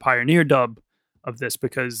into the Pioneer dub of this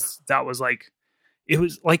because that was like, it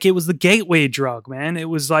was the gateway drug, man. It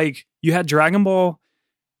was like you had Dragon Ball,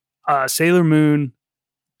 Sailor Moon,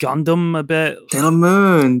 Gundam a bit. Sailor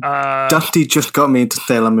Moon. Dusty just got me into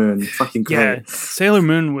Sailor Moon. Fucking great. Yeah, Sailor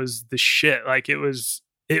Moon was the shit. Like it was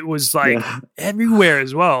like everywhere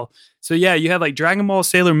as well. So yeah, you had like Dragon Ball,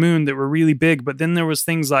 Sailor Moon that were really big, but then there was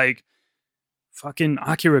things like fucking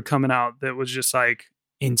AKIRA coming out that was just like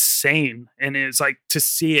insane. And it's like to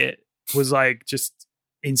see it was like just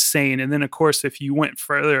insane. And then of course, if you went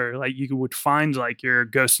further, like you would find like your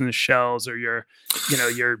Ghost in the Shells or your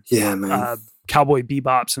Cowboy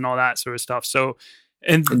Bebops and all that sort of stuff. So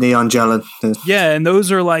and Neon Jealous. Yeah, and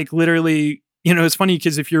those are like literally. You know, it's funny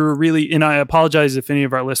because if you're really, and I apologize if any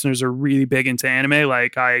of our listeners are really big into anime,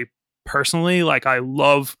 like I personally, like I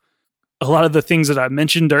love a lot of the things that I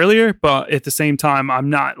mentioned earlier, but at the same time,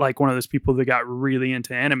 I'm not like one of those people that got really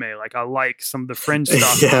into anime. Like I like some of the fringe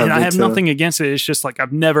stuff and I have nothing against it. It's just like,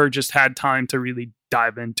 I've never just had time to really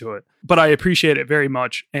dive into it, but I appreciate it very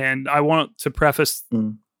much. And I want to preface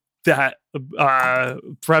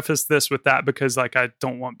preface this with that because like, I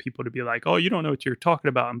don't want people to be like, oh, you don't know what you're talking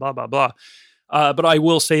about and blah, blah, blah. But I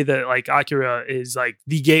will say that like AKIRA is like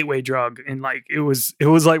the gateway drug, and like it was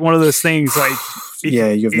like one of those things like you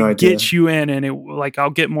have no idea. Gets you in, and it like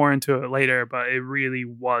I'll get more into it later, but it really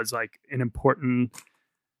was like an important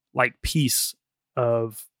like piece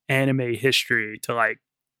of anime history to like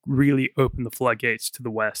really open the floodgates to the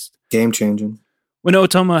West. Game changing. When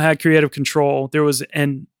Ôtomo had creative control, there was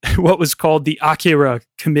what was called the AKIRA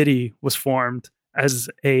Committee was formed as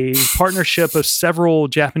a partnership of several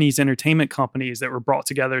Japanese entertainment companies that were brought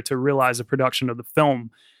together to realize the production of the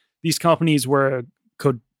film. These companies were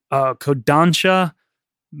Kodansha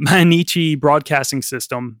Mainichi Broadcasting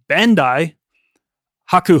System, Bandai,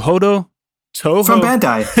 Hakuhodo, Toho. From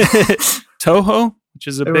Bandai. Toho, which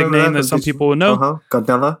is a big name that some people would know.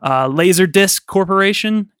 Godzilla. Laserdisc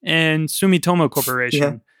Corporation, and Sumitomo Corporation.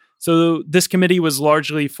 Yeah. So this committee was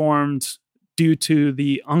largely formed due to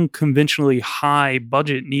the unconventionally high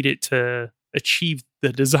budget needed to achieve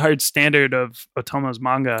the desired standard of Ôtomo's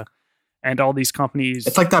manga, and all these companies.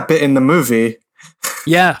 It's like that bit in the movie.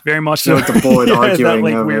 Yeah, very much so. With the board arguing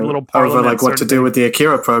that, like, weird little over like what to do with the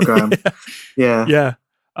AKIRA program. Yeah.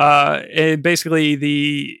 And basically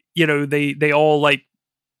they all like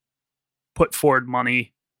put forward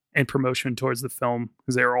money and promotion towards the film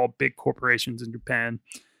because they were all big corporations in Japan.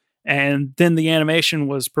 And then the animation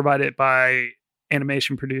was provided by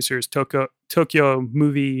animation producers Tokyo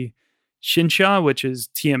Movie Shinsha, which is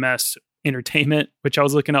TMS Entertainment, which I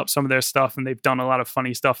was looking up some of their stuff, and they've done a lot of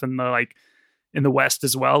funny stuff in the West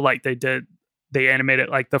as well. Like they animated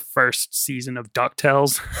like the first season of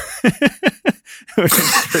DuckTales, which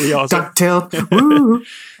is pretty awesome. DuckTales. Woo!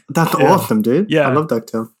 That's awesome, dude. Yeah. I love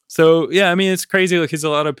DuckTales. So yeah, I mean, it's crazy because a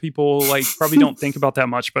lot of people like probably don't think about that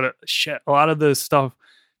much, but shit, a lot of the stuff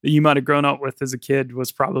that you might have grown up with as a kid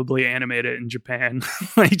was probably animated in Japan,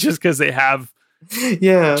 like just because they have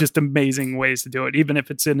just amazing ways to do it, even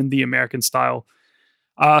if it's in the American style.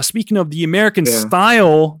 Speaking of the American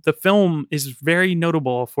style, the film is very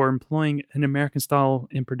notable for employing an American style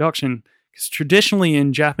in production. Because traditionally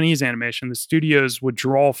in Japanese animation, the studios would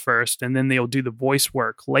draw first and then they'll do the voice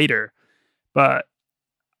work later. But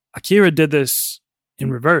AKIRA did this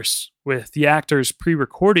in reverse, with the actors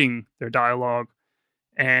pre-recording their dialogue.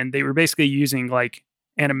 And they were basically using like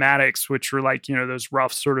animatics, which were like, those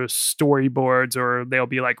rough sort of storyboards, or they'll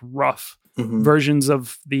be like rough versions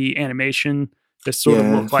of the animation that sort of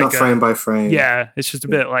look like not frame by frame. Yeah, it's just a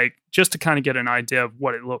bit like, just to kind of get an idea of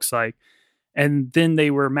what it looks like. And then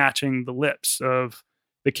they were matching the lips of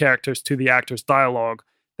the characters to the actors' dialogue.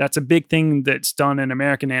 That's a big thing that's done in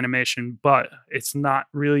American animation, but it's not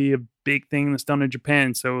really a big thing that's done in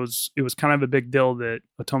Japan. So it was kind of a big deal that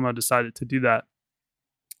Ôtomo decided to do that.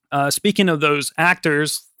 Speaking of those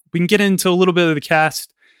actors, we can get into a little bit of the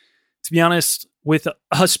cast. To be honest, with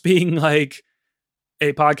us being like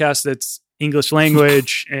a podcast that's English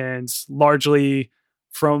language and largely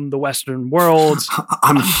from the Western world.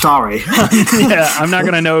 I'm sorry. Yeah, I'm not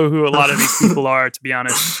going to know who a lot of these people are, to be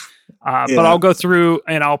honest. But I'll go through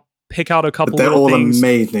and I'll pick out a couple of things. They're all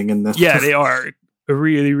amazing in this. Yeah, they are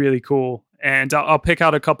really, really cool. And I'll pick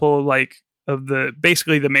out a couple of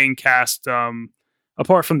basically the main cast.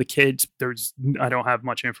 Apart from the kids, I don't have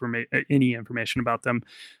much any information about them.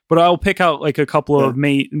 But I'll pick out like a couple of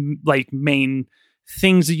main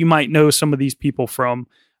things that you might know some of these people from.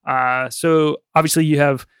 So obviously you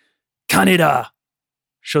have Kaneda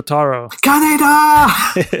Shotaro.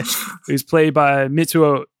 Kaneda! Who's played by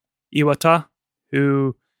Mitsuo Iwata,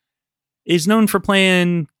 who is known for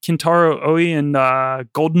playing Kintaro Oi in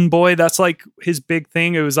Golden Boy. That's like his big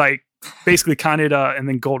thing. It was like basically Kaneda and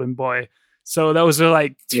then Golden Boy. So those are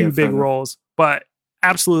like two big roles, but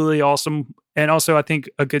absolutely awesome. And also I think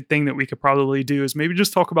a good thing that we could probably do is maybe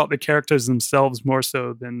just talk about the characters themselves more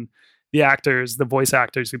so than the actors, the voice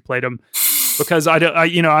actors who played them, because I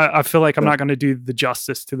feel like I'm not going to do the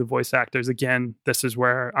justice to the voice actors. Again, this is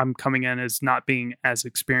where I'm coming in as not being as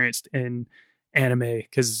experienced in anime,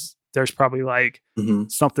 because there's probably like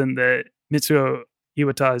something that Mitsuo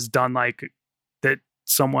Iwata has done like that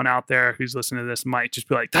someone out there who's listening to this might just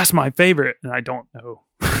be like, that's my favorite, and I don't know.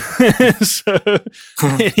 So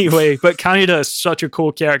anyway, but Kaneda is such a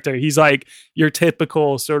cool character. He's like your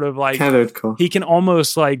typical sort of like, cool. He can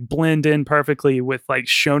almost like blend in perfectly with like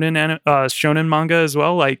shonen manga as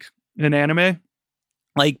well, like in anime,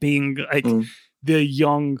 like being like the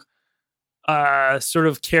young sort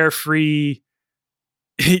of carefree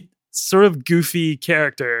sort of goofy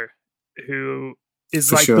character who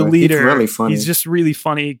is like the leader. He's really funny. He's just really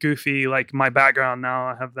funny, goofy. Like my background now,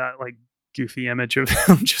 I have that like goofy image of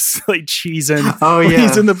him just like cheesing. Oh yeah,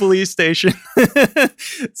 he's in the police station.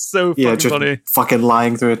 So just funny, fucking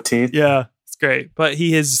lying through his teeth. Yeah, it's great. But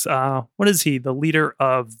he is what is he? The leader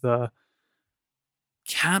of the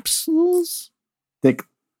Capsules, the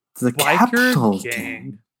Capsule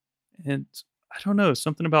gang. And I don't know,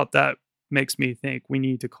 something about that makes me think we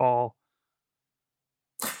need to call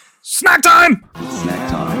snack time. Snack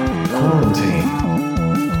time. Quarantine.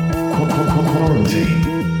 Quarantine.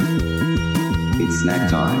 It's snack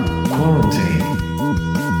time. Quarantine.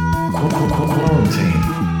 Quarantine.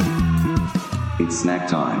 It's snack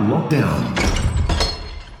time. Lockdown.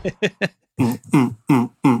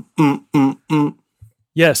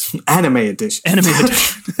 Yes. Anime edition.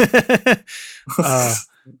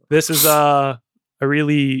 This is a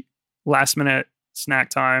really last minute snack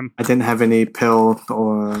time. I didn't have any pill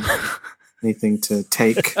or anything to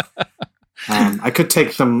take. I could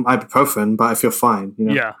take some ibuprofen, but I feel fine.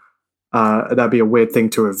 Yeah. That'd be a weird thing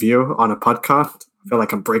to review on a podcast. I feel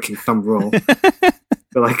like I'm breaking some rule. I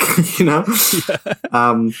feel like,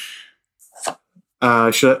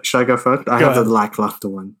 should I go first? I have the lackluster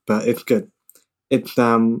one, but it's good. It's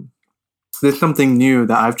there's something new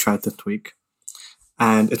that I've tried this week,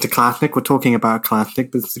 and it's a classic. We're talking about a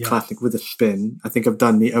classic, but it's a classic with a spin. I think I've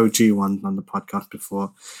done the OG one on the podcast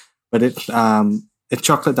before, but it's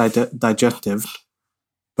chocolate digestive.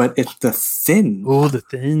 But it's the thin. Oh, the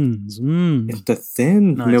thins. It's the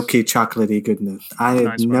thin, milky, chocolatey goodness. I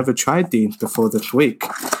had never tried these before this week.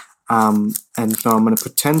 And so I'm going to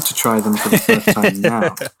pretend to try them for the first time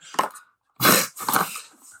now.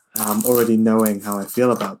 Already knowing how I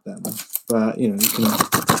feel about them. But, you can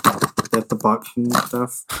get the box and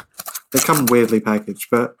stuff. They come weirdly packaged,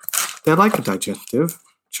 but they're like a digestive.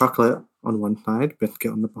 Chocolate on one side,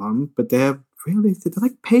 biscuit on the bottom. But they're really? They're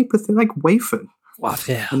like paper. They're like wafer.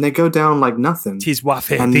 Wafer. And they go down like nothing. Tis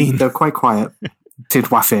wafer. And they're quite quiet.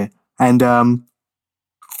 Tis wafer. And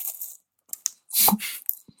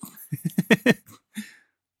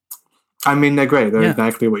I mean, they're great. They're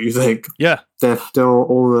exactly what you think. Yeah. They're still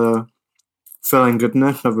all the filling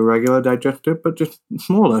goodness of a regular digestive, but just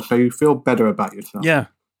smaller, so you feel better about yourself. Yeah.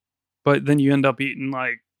 But then you end up eating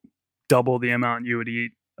like double the amount you would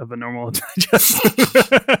eat of a normal digestive.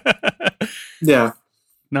 Yeah.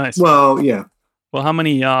 Nice. Well, yeah. Well, how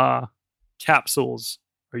many capsules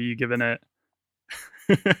are you giving it?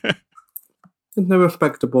 It's a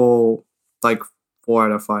respectable, like 4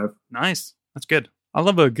 out of 5. Nice. That's good. I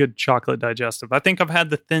love a good chocolate digestive. I think I've had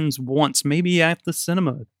the thins once, maybe at the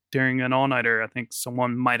cinema during an all-nighter. I think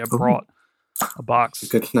someone might have brought a box. A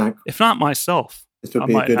good snack. If not myself, This would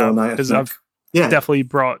be a good all-nighter because snack. I've definitely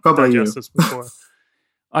brought Probably digestives before.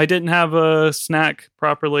 I didn't have a snack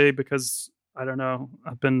properly because, I don't know,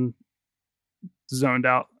 I've been zoned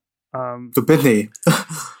out. The Bidney.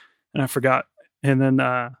 And I forgot. And then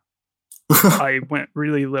I went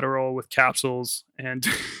really literal with capsules, and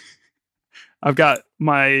I've got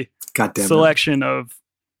my selection of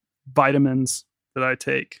vitamins that I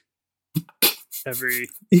take every...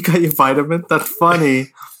 You got your vitamins? That's funny.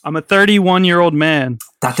 I'm a 31-year-old man.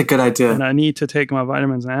 That's a good idea. And I need to take my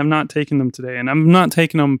vitamins. I have not taken them today. And I'm not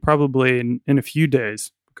taking them probably in a few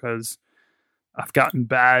days because I've gotten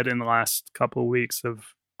bad in the last couple of weeks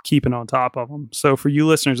of keeping on top of them. So for you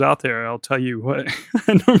listeners out there, I'll tell you what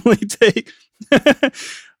I normally take.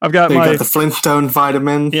 I've got got the Flintstone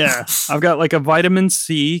vitamin. Yeah. I've got like a vitamin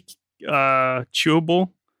C chewable.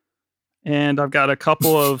 And I've got a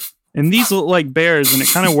couple of... And these look like bears, and it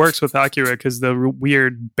kind of works with AKIRA because the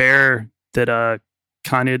weird bear that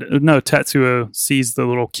Tetsuo sees the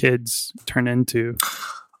little kids turn into.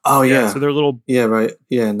 Oh, yeah. So they're little right.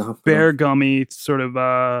 Yeah, no, bear gummy sort of...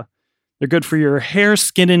 they're good for your hair,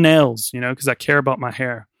 skin, and nails, because I care about my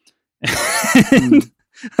hair.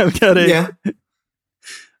 I've got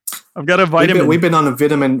a vitamin. We've been on a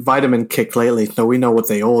vitamin kick lately, so we know what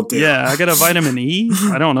they all do. Yeah, I got a vitamin E.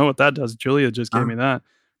 I don't know what that does. Julia just gave me that.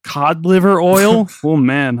 Cod liver oil. Oh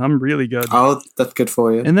man, I'm really good. Oh, that's good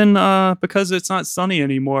for you. And then because it's not sunny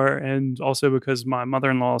anymore, and also because my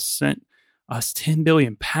mother-in-law sent us 10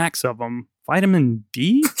 billion packs of them, vitamin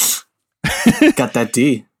D. Got that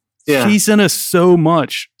D. Yeah. She sent us so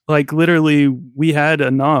much. Like literally, we had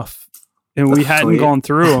enough, and we hadn't gone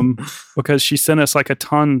through them because she sent us like a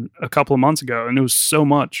ton a couple of months ago, and it was so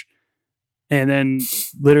much. And then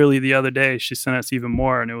literally the other day, she sent us even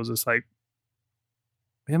more, and it was just like,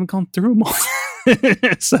 we haven't gone through them all.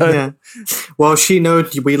 Yeah. Well, she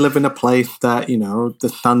knows we live in a place that, the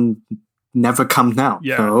sun never comes out.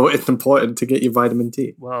 Yeah. So it's important to get your vitamin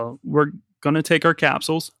D. Well, we're going to take our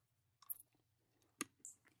capsules.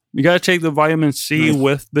 You got to take the vitamin C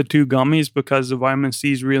with the 2 gummies because the vitamin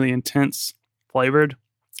C is really intense flavored.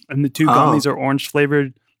 And the 2 gummies are orange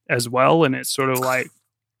flavored as well. And it sort of like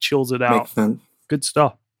chills it out. Makes sense. Good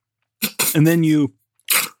stuff. And then you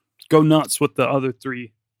go nuts with the other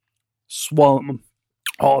 3. Swallow them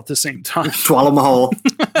all at the same time. Swallow them whole.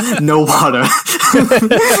 No water.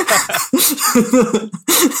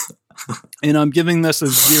 And I'm giving this a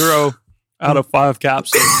 0 out of 5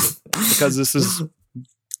 capsules because this is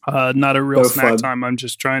not a real snack time. I'm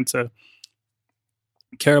just trying to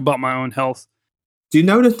care about my own health. Do you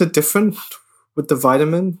notice the difference with the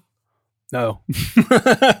vitamin? No.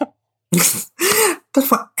 That's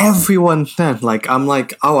what everyone said. Like, I'm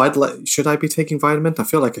like, should I be taking vitamins? I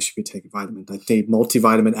feel like I should be taking vitamins. I need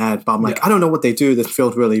multivitamin ad, but I'm like, I don't know what they do. This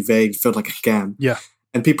feels really vague. Feels like a scam. Yeah.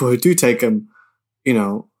 And people who do take them, they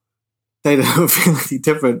don't feel any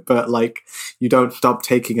different, but like, you don't stop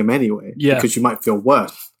taking them anyway. Yeah. Because you might feel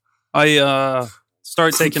worse. I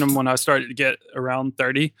started taking them when I started to get around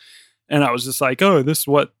 30, and I was just like, oh, this is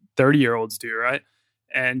what 30-year-olds do, right?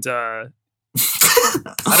 And I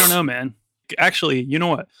don't know, man. Actually, you know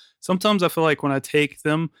what? Sometimes I feel like when I take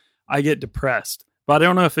them, I get depressed. But I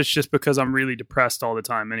don't know if it's just because I'm really depressed all the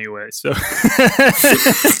time anyway. So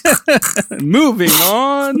moving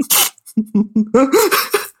on.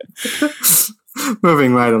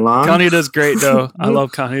 Moving right along. Kaneda's great, though. I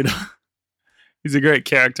love Kaneda. He's a great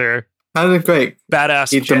character. That is great.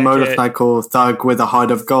 Badass He's jacket. the motorcycle thug with a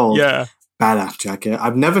heart of gold. Yeah. Badass jacket.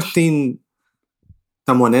 I've never seen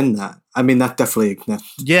someone in that. I mean, that definitely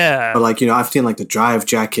exists. Yeah. But like, I've seen like the Drive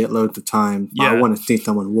jacket loads of time. Yeah. I want to see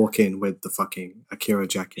someone walk in with the fucking AKIRA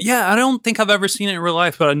jacket. Yeah, I don't think I've ever seen it in real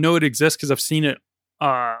life, but I know it exists because I've seen it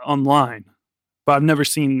online. But I've never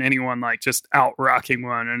seen anyone like just out rocking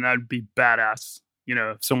one, and that'd be badass.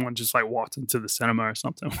 if someone just like walked into the cinema or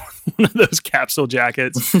something, one of those capsule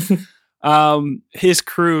jackets. His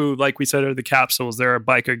crew, like we said, are the Capsules. They're a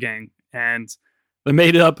biker gang, and they're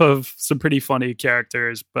made up of some pretty funny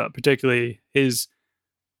characters, but particularly his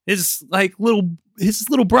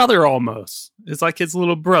little brother almost. It's like his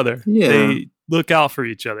little brother. Yeah. They look out for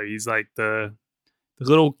each other. He's like the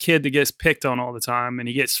little kid that gets picked on all the time, and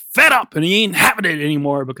he gets fed up and he ain't having it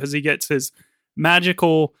anymore because he gets his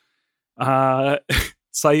magical brain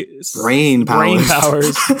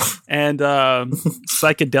powers and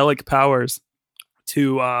psychedelic powers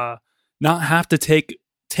to not have to take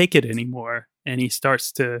it anymore, and he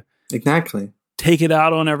starts to take it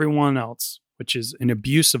out on everyone else, which is an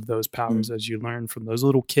abuse of those powers, as you learn from those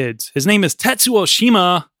little kids. His name is Tetsuo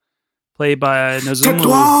Shima, played by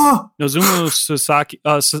Nozumu Sasaki.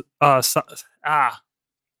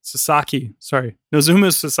 Sasaki. Sorry,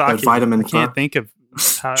 Nozumu Sasaki. Vitamin. I can't think of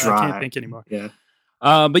how. I can't think anymore. Yeah.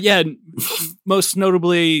 But yeah, most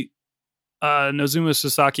notably, Nozumu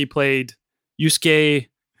Sasaki played Yusuke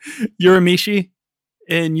Uramishi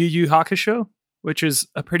in Yu Yu Hakusho, which is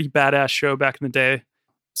a pretty badass show back in the day.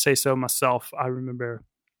 Say so myself. I remember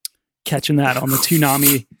catching that on the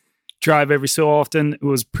Toonami drive every so often. It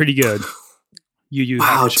was pretty good. Yu Yu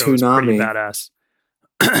Hakusho was pretty badass.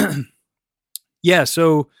 Yeah,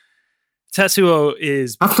 so Tetsuo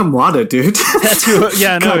is... Have some water, dude. Tetsuo,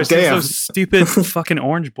 yeah, no, it's just those stupid fucking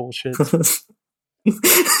orange bullshit. All this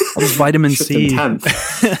vitamin C.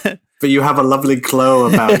 But you have a lovely glow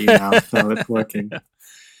about you now, so it's working.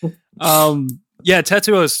 Yeah,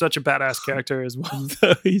 Tetsuo is such a badass character as well.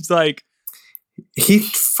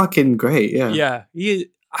 He's fucking great. Yeah. Yeah.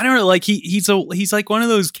 I don't know. Like he's like one of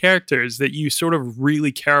those characters that you sort of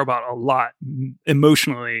really care about a lot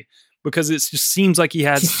emotionally, because it just seems like he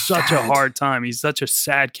has such a hard time. He's such a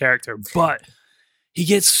sad character, but he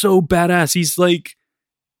gets so badass. He's like,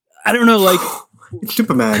 I don't know, like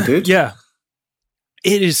Superman, dude. Yeah.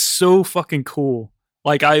 It is so fucking cool.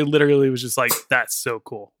 Like, I literally was just like, that's so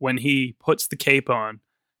cool. When he puts the cape on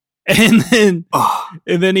and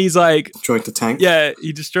then he's like... Destroyed the tank? Yeah,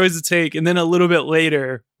 he destroys the tank. And then a little bit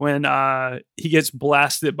later, when he gets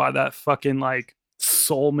blasted by that fucking, like,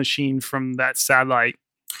 soul machine from that satellite.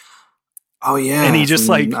 Oh, yeah. And he just,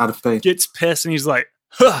 like, gets pissed and he's like,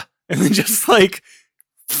 huh! And then just, like,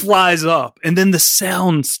 flies up. And then the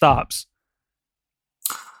sound stops.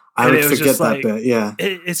 I would forget that bit, yeah.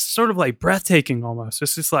 It's sort of like breathtaking almost.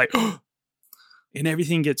 It's just like, and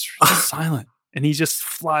everything gets silent. And he just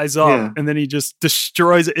flies up and then he just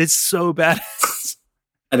destroys it. It's so badass.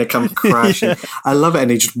 And it comes crashing. Yeah. I love it.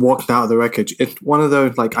 And he just walked out of the wreckage. It's one of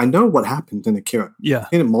those, like, I know what happened in AKIRA. Yeah. I've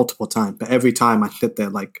seen it multiple times, but every time I sit there,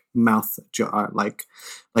 like, mouth, like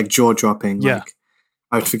jaw dropping. Yeah. Like,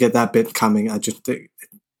 I would forget that bit coming.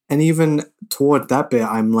 And even toward that bit,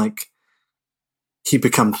 I'm like, he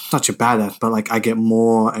becomes such a badass, but like I get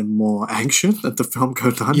more and more anxious as the film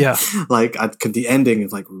goes on. Yeah, like the ending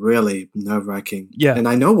is like really nerve-wracking. Yeah, and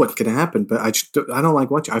I know what's gonna happen, but I don't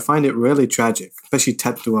like watching. I find it really tragic, especially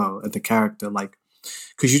Tetsuo as the character. Like,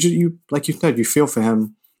 because you like you said, you feel for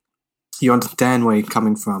him, you understand where he's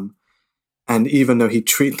coming from, and even though he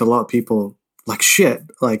treats a lot of people like shit,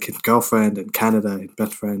 like his girlfriend in Canada, his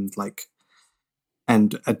best friend, like,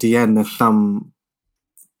 and at the end there's some.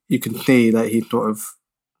 You can see that he sort of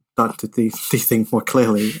started to see things more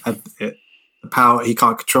clearly. And the power, he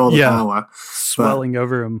can't control the power. Swelling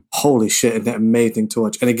over him. Holy shit, and that amazing to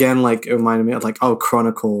watch. And again, like, it reminded me of like,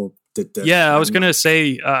 Chronicle did this. Yeah, I was going to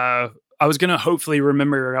say, I was going to hopefully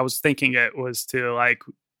remember, I was thinking it was to like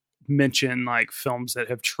mention like films that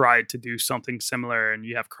have tried to do something similar. And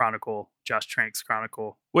you have Chronicle, Josh Trank's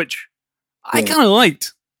Chronicle, which I kind of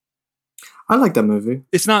liked. I like that movie.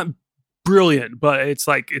 It's not brilliant, but it's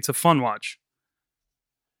a fun watch.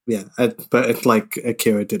 Yeah, but it's like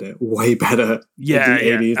AKIRA did it way better. Yeah,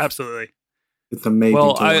 in the 80s. Absolutely. It's amazing.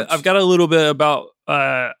 Well, I've got a little bit about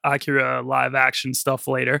AKIRA live action stuff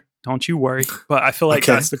later. Don't you worry. But I feel like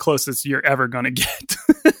that's the closest you're ever gonna get.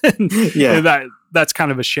 and that's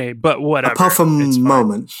kind of a shame. But whatever. Apart from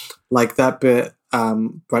moments like that bit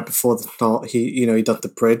right before the start, he does the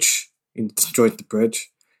bridge. He destroyed the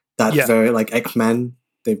bridge. That's very like X-Men.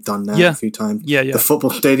 They've done that a few times. Yeah. The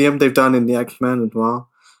football stadium they've done in the X-Men as well.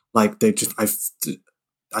 Like they just, I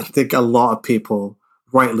think a lot of people,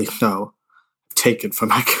 rightly so, take it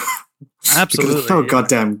from AKIRA. Absolutely. Because it's so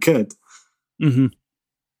goddamn good. Mm-hmm.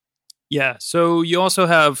 Yeah. So you also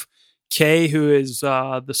have Kay, who is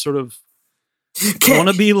the sort of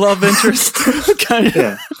wannabe love interest. kind of.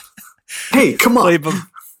 Yeah. Hey, come on.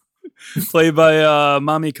 Played by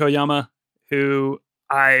Mami Koyama, who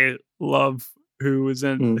I love. Who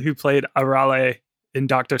played Arale in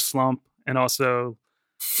Dr. Slump and also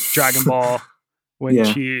Dragon Ball when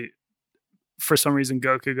she, for some reason,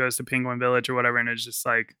 Goku goes to Penguin Village or whatever, and it's just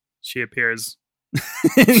like she appears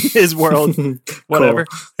in his world, whatever.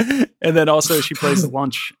 Cool. And then also she plays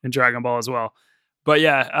Lunch in Dragon Ball as well. But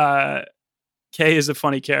yeah, Kay is a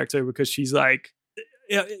funny character because she's like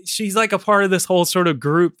a part of this whole sort of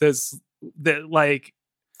group that like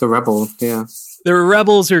the rebel. Yeah, the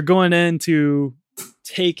rebels are going in to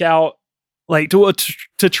take out, like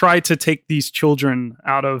to try to take these children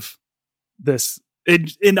out of this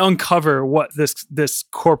and uncover what this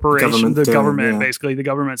corporation, the government, basically the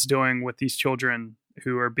government's doing with these children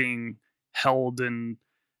who are being held and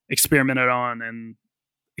experimented on and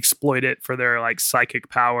exploited for their like psychic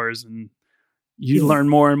powers. And you learn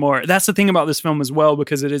more and more. That's the thing about this film as well,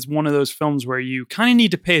 because it is one of those films where you kind of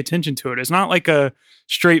need to pay attention to it. It's not like a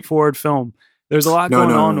straightforward film. There's a lot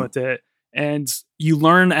going on with it. And you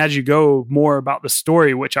learn as you go more about the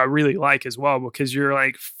story, which I really like as well, because you're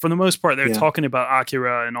like, for the most part, they're talking about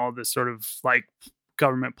AKIRA and all this sort of like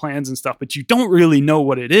government plans and stuff, but you don't really know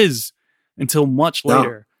what it is until much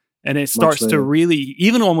later. And it starts to really,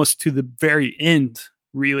 even almost to the very end,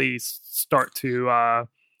 really start to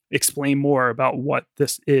explain more about what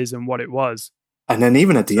this is and what it was. And then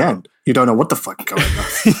even at the end, you don't know what the fuck going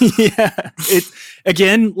on. Yeah. It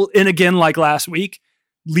again, like last week,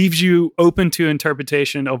 leaves you open to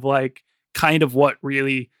interpretation of like kind of what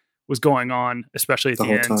really was going on, especially at the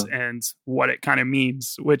end time, and what it kind of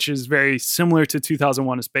means, which is very similar to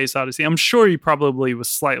 2001: A Space Odyssey. I'm sure he probably was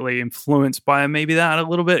slightly influenced by maybe that a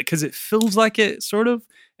little bit, because it feels like it sort of.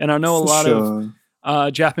 And I know a lot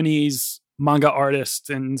of Japanese manga artists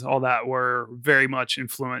and all that were very much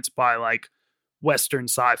influenced by like Western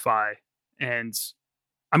sci-fi. And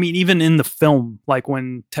I mean, even in the film, like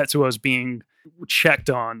when Tetsuo's being checked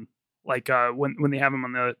on, like when they have him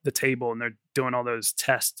on the table and they're doing all those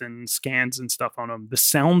tests and scans and stuff on him, the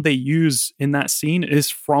sound they use in that scene is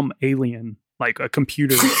from Alien, like a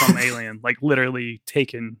computer from Alien, like literally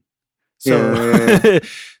taken. So they're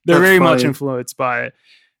very much influenced by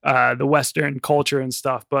the Western culture and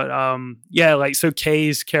stuff. But like, so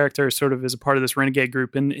Kay's character sort of is a part of this renegade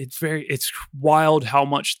group, and it's wild how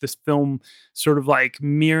much this film sort of like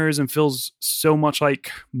mirrors and feels so much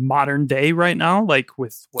like modern day right now, like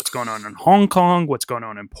with what's going on in Hong Kong, what's going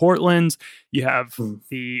on in Portland. You have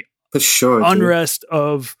the unrest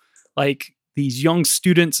of like these young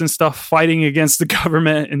students and stuff fighting against the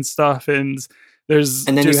government and stuff, and then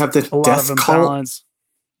you have the death cult.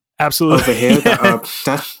 Absolutely. Over here,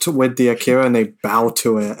 that's with the AKIRA, and they bow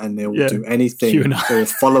to it, and they will do anything. They will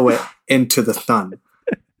follow it into the sun,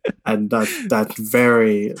 and that's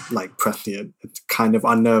very like prescient. It's kind of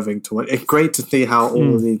unnerving to it. It's great to see how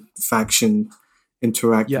all the factions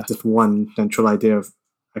interact with this one central idea of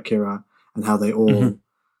AKIRA, and how they all,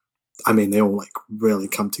 I mean, they all like really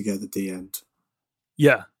come together at the end.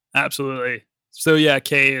 Yeah, absolutely. So yeah,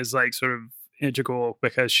 Kay is like sort of integral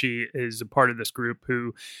because she is a part of this group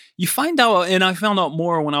who you find out, and I found out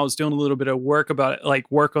more when I was doing a little bit of work about it,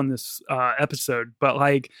 like work on this episode. But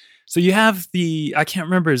like, so you have I can't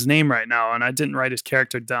remember his name right now, and I didn't write his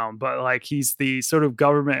character down, but like he's the sort of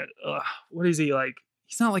government. What is he like?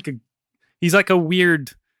 He's like a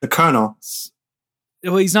weird. The colonel.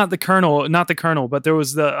 Well, he's not the colonel, but there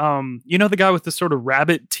was the the guy with the sort of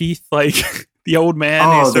rabbit teeth, like. The old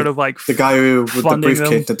man who's sort of like the guy who with the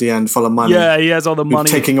briefcase at the end full of money. Yeah, he has all the money.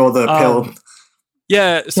 Taking all the pill.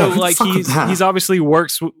 Yeah, so like he's obviously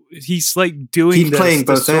works. He's like doing playing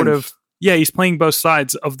both sort of. Yeah, he's playing both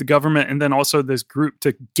sides of the government, and then also this group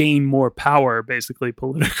to gain more power, basically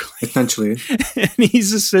politically. Essentially, and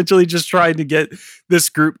he's essentially just trying to get this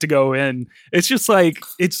group to go in. It's just like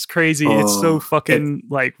it's crazy. It's so fucking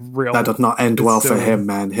like real. That does not end well for him,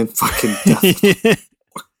 man. Him fucking death.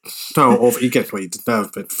 No, or he gets what he deserves,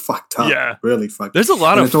 but fucked up. Yeah, really fucked. There's a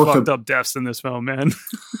lot of fucked up deaths in this film, man.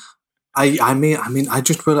 I mean, I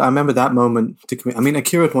remember that moment. I mean,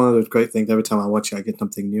 AKIRA is one of those great things. Every time I watch it, I get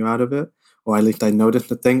something new out of it, or at least I notice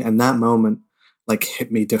the thing. And that moment, like,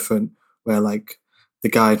 hit me different. Where like the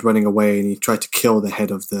guy's running away and he tried to kill the head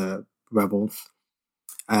of the rebels,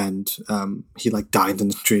 and he like died in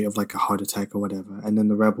the street of like a heart attack or whatever. And then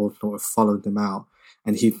the rebels sort of followed him out,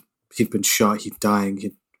 and he'd been shot. He's dying.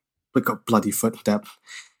 He'd got bloody footsteps,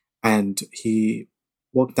 and he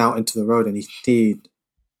walked out into the road, and he see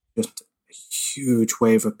just a huge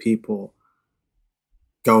wave of people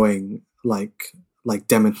going, like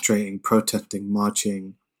demonstrating, protesting,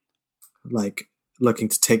 marching, like looking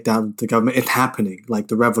to take down the government. It's happening, like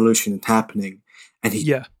the revolution is happening, and he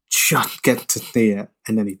just gets to see it,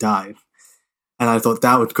 and then he dies. And I thought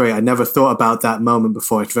that was great. I never thought about that moment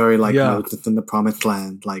before. It's very like Moses in the Promised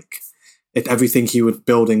Land. Like everything he was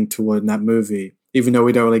building toward in that movie, even though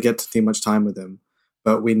we don't really get to see much time with him.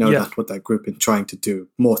 But we know that's what that group is trying to do,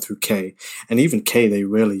 more through Kay. And even Kay, they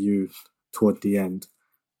really use toward the end.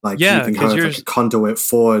 Like using her as like a conduit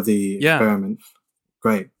for the experiment.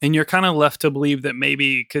 Great. And you're kind of left to believe that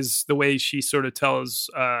maybe, because the way she sort of tells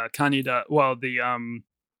Kaneda,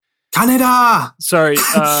 Kaneda! Sorry,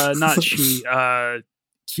 not she.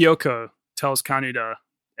 Kyoko tells Kaneda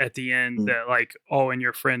at the end that, like, and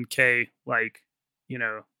your friend Kay, like, you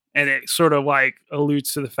know, and it sort of like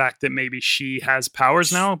alludes to the fact that maybe she has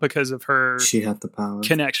powers now because of her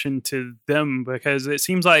connection to them. Because it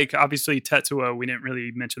seems like, obviously, Tetsuo, we didn't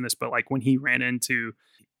really mention this, but like when he ran into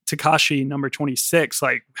Takashi number 26,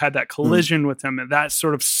 like had that collision with him, and that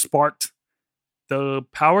sort of sparked the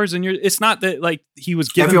powers. And it's not that like he was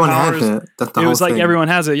given everyone powers. Has it. That's the it whole was like thing. Everyone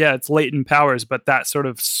has it. Yeah, it's latent powers, but that sort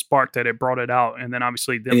of sparked it. It brought it out, and then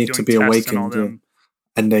obviously them doing to be tests awakened, and all them.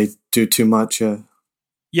 And they do too much.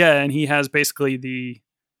 Yeah, and he has basically the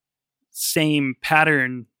same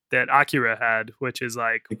pattern that Akira had, which is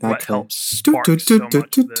like what helps spark so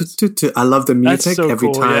much of this. I love the music so every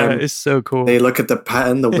cool. time. Yeah, it's so cool. They look at the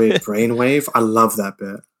pattern, the weird brainwave. I love that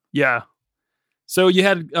bit. Yeah. So you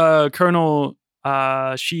had Colonel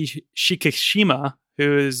Shikishima,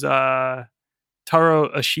 who is Taro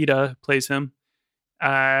Ashida, plays him.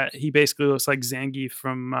 He basically looks like Zangief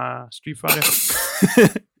from Street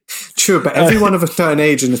Fighter. True, but everyone of a certain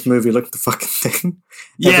age in this movie looked the fucking thing.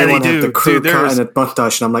 Yeah, everyone they do. had the crew cut and a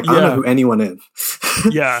mustache, and I'm like, I don't know who anyone is.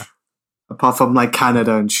 Yeah. Apart from like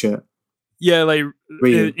Canada and shit. Yeah, like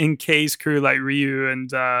in Kay's crew, like Ryu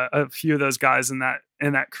and a few of those guys in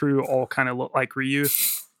that crew all kind of look like Ryu.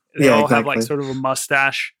 They all have like sort of a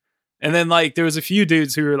mustache. And then like there was a few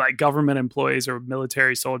dudes who were like government employees or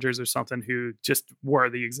military soldiers or something who just were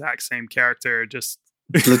the exact same character, just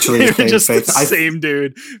literally the same just face. the same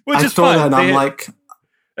dude. Which I is saw fun. that and I'm like,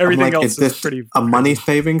 else is this pretty a money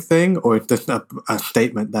saving thing, or is this a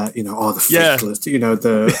statement that, you know, the faceless, you know,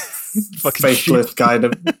 the faceless guy,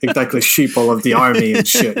 exactly sheeple of the army and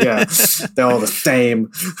shit. Yeah, they're all the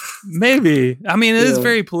same. Maybe. I mean, it is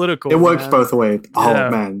very political. It works both ways. Oh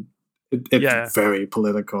man, it's Yeah. very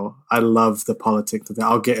political. I love the politics of it.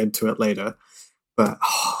 I'll get into it later, but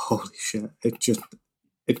holy shit, it's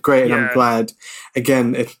great, and I'm glad.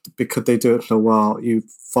 Again, because they do it so well. You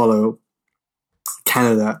follow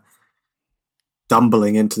Canada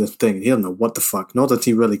stumbling into this thing. He doesn't know what the fuck. Nor does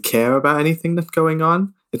he really care about anything that's going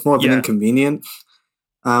on. It's more of an inconvenience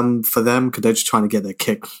for them because they're just trying to get their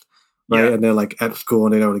kicks, right? Yeah. And they're like at school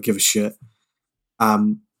and they don't really give a shit.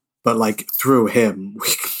 But like through him, we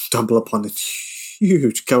stumble upon this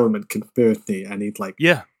huge government conspiracy, and he's like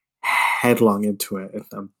headlong into it,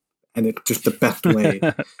 and it's just the best way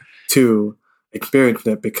to experience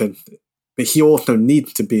it but he also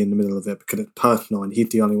needs to be in the middle of it because it's personal, and he's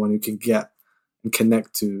the only one who can get and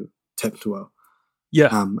connect to Tetsuo.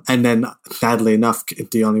 Yeah. And then, sadly enough, it's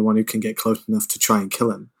the only one who can get close enough to try and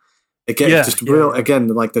kill him. Again, it's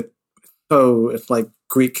like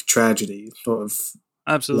Greek tragedy sort of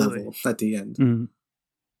level at the end. Mm-hmm.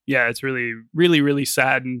 Yeah, it's really, really, really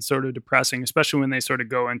sad and sort of depressing, especially when they sort of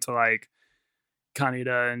go into like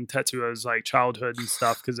Kaneda and Tetsuo's like childhood and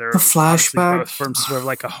stuff, because they're flashbacks from sort of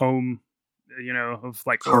like a home, you know, of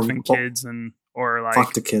like orphan kids or like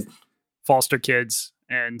foster kids,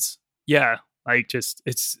 and like just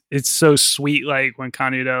it's so sweet. Like when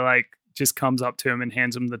Kaneda like just comes up to him and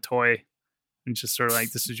hands him the toy, and just sort of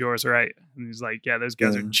like, "This is yours, right?" And he's like, "Yeah, those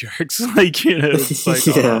guys are jerks." Like, you know, it's like,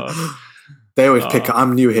 they always pick.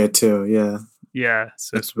 I'm new here too. Yeah,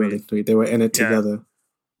 so that's sweet. Really sweet. They were in it together.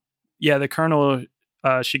 Yeah, the Colonel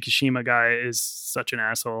Shikishima guy is such an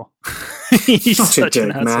asshole. He's such a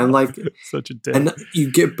dick, man. Like such a dick. And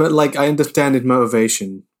but like I understand his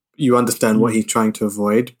motivation. You understand what he's trying to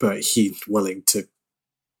avoid, but he's willing to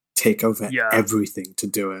take over everything to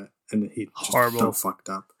do it, and he's just so fucked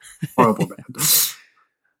up, horrible man.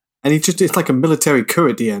 And it's like a military coup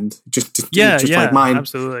at the end. Just like mine.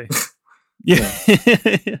 Absolutely. Yeah.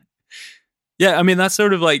 Yeah, I mean, that's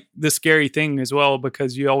sort of like the scary thing as well,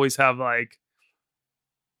 because you always have like,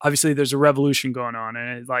 obviously there's a revolution going on,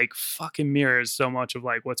 and it like fucking mirrors so much of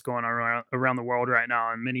like what's going on around the world right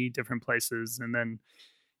now in many different places. And then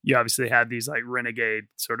you obviously had these like renegade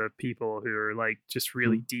sort of people who are like just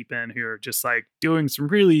really deep in, who are just like doing some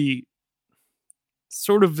really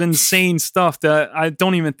sort of insane stuff that I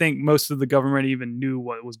don't even think most of the government even knew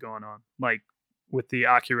what was going on. Like with the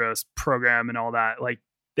AKIRA program and all that, like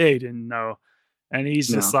they didn't know. And he's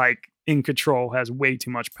just like in control, has way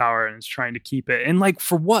too much power, and is trying to keep it. And like,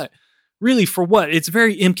 for what? really for what? It's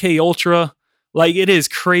very MK Ultra. Like, it is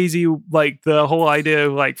crazy, like, the whole idea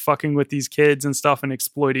of, like, fucking with these kids and stuff and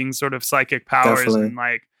exploiting sort of psychic powers. Definitely. And,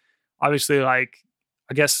 like, obviously, like,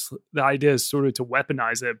 I guess the idea is sort of to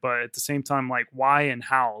weaponize it, but at the same time, like, why and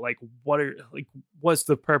how? Like, what's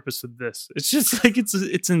the purpose of this? It's just, like, it's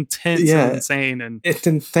intense and insane. And it's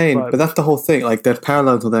insane, but that's the whole thing. Like, there's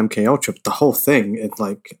parallels with MK Ultra. The whole thing is,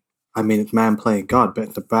 like, I mean, it's man playing God, but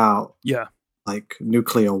it's about... Yeah. Like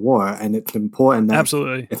nuclear war, and it's important that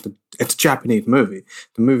absolutely it's a Japanese movie.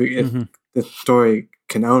 The movie, the story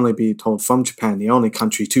can only be told from Japan, the only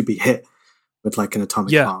country to be hit with like an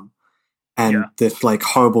atomic bomb, and this like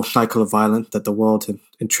horrible cycle of violence that the world has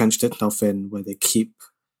entrenched itself in, where they keep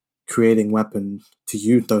creating weapons to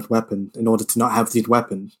use those weapons in order to not have these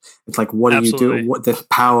weapons. It's like, what do you do? What this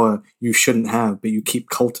power you shouldn't have, but you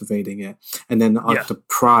keep cultivating it, and then the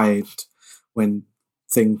pride when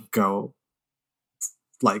things go.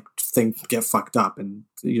 Like things get fucked up, and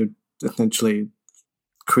you're essentially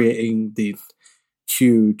creating these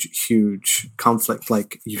huge conflict.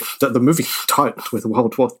 Like the movie starts with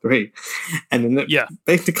World War III, and then it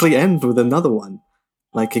basically ends with another one.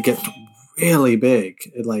 Like it gets really big,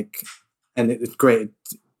 and it's great.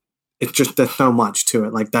 It's just there's so much to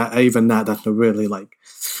it. Like that, even that's a really like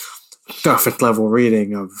surface level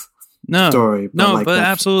reading of story. But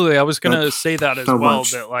absolutely, I was gonna say that as well.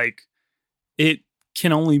 That like it.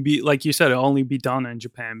 Can only be, like you said, it'll only be done in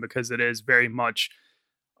Japan because it is very much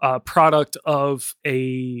a product of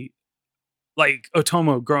a like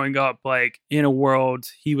Ôtomo growing up like in a world.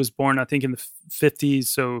 He was born, I think, in the 50s,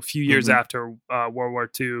 so a few years after World War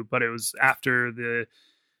II, but it was after the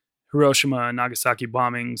Hiroshima and Nagasaki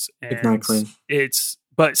bombings. And exactly.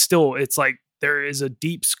 But still, it's like there is a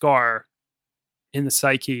deep scar in the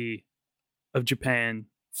psyche of Japan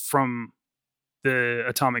from the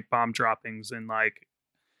atomic bomb droppings, and like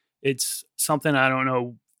it's something I don't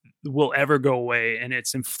know will ever go away, and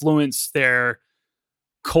it's influenced their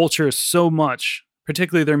culture so much,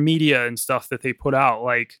 particularly their media and stuff that they put out.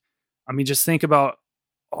 Like, I mean, just think about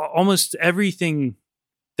almost everything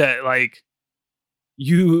that like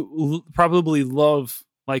you probably love,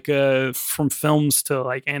 like from films to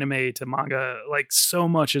like anime to manga, like so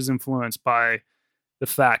much is influenced by the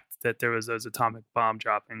fact that there was those atomic bomb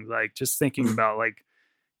droppings. Like just thinking about like,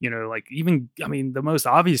 you know, like even, I mean, the most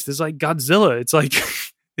obvious is like Godzilla. It's like,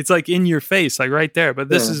 it's like in your face, like right there. But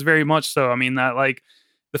this is very much so. I mean, that like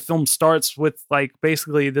the film starts with like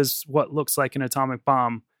basically this, what looks like an atomic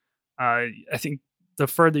bomb. I think the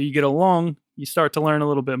further you get along, you start to learn a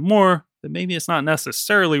little bit more that maybe it's not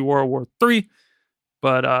necessarily World War III,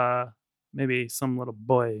 but maybe some little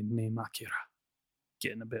boy named Akira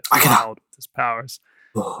getting a bit wild with his powers.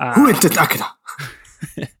 Who is this Akira?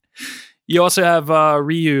 You also have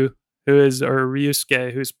Ryu,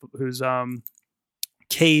 Ryusuke, who's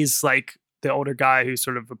Kei's like the older guy who's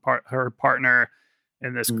sort of her partner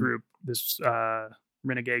in this group, this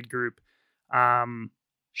renegade group.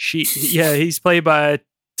 He's played by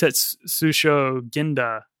Tetsuya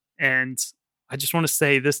Ginda, and I just want to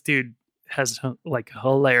say this dude has like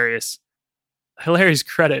hilarious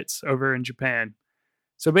credits over in Japan.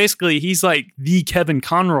 So basically, he's like the Kevin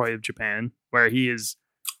Conroy of Japan, where he is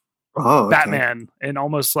Batman in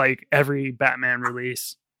almost like every Batman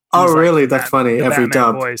release. Oh, really? That's funny. Every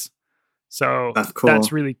Batman dub. voice. So that's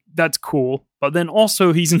cool. That's cool. But then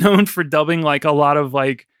also he's known for dubbing like a lot of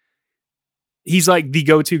like, he's like the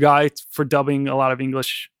go-to guy for dubbing a lot of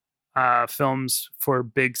English films for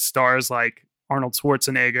big stars like Arnold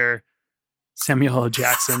Schwarzenegger, Samuel L.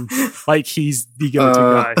 Jackson. Like he's the go-to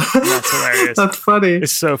guy. That's hilarious. That's funny.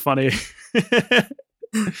 It's so funny.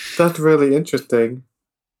 That's really interesting.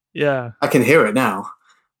 Yeah. I can hear it now.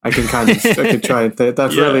 I can try and say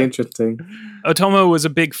that's really interesting. Ôtomo was a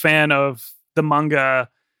big fan of the manga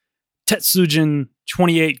Tetsujin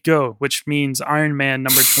 28 Go, which means Iron Man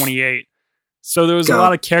number 28. So there was a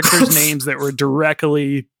lot of characters' names that were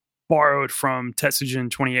directly borrowed from Tetsujin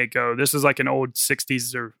 28 Go. This is like an old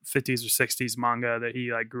 60s or 50s or 60s manga that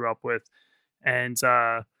he like grew up with. And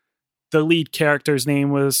the lead character's name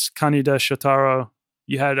was Kaneda Shotaro.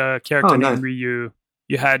 You had a character named Ryu.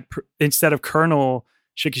 You had, instead of Colonel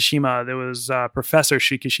Shikishima, there was Professor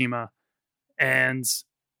Shikishima. And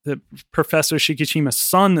the Professor Shikishima's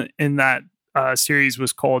son in that series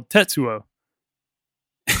was called Tetsuo.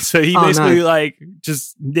 So he basically like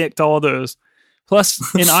just nicked all those.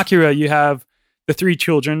 Plus in Akira, you have the three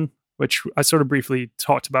children, which I sort of briefly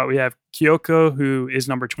talked about. We have Kyoko, who is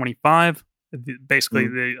number 25. Basically,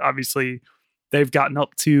 they've gotten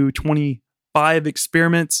up to 25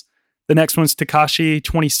 experiments. The next one's Takashi,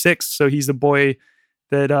 26. So he's the boy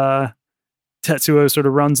that Tetsuo sort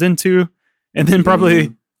of runs into. And then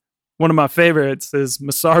probably one of my favorites is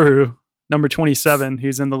Masaru, number 27.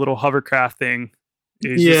 He's in the little hovercraft thing.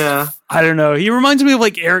 I don't know. He reminds me of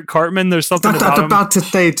like Eric Cartman. There's something about him. About to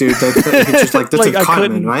say, dude. He's just like, this is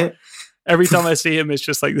Cartman, right? Every time I see him, it's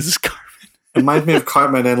just like, this is Cartman. It reminds me of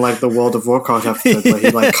Cartman in like the World of Warcraft episode where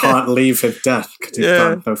he like can't leave his desk because he's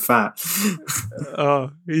gotten so fat.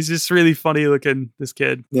 Oh, he's just really funny looking, this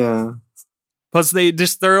kid. Yeah. Plus,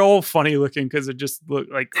 they're all funny looking because they just look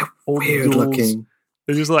like old weird ghouls. Looking.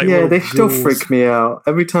 They're just like they still freak me out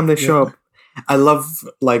every time they show up. I love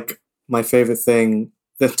like my favorite thing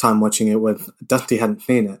this time watching it when Dusty hadn't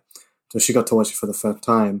seen it, so she got to watch it for the first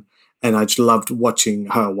time, and I just loved watching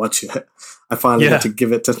her watch it. I finally got to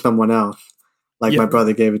give it to someone else. Like my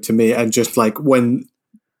brother gave it to me, and just like when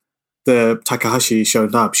the Takahashi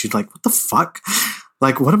showed up, she's like, "What the fuck?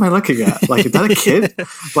 Like, what am I looking at? Like, is that a kid?"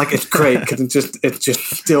 Like, it's great because it's just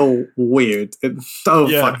still weird. It's so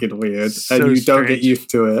fucking weird, so and you don't get used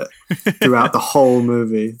to it throughout the whole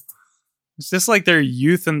movie. It's just like their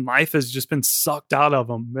youth and life has just been sucked out of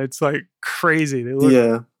them. It's like crazy. They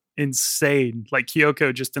look insane. Like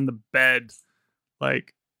Kyoko just in the bed,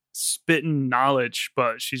 like spitting knowledge,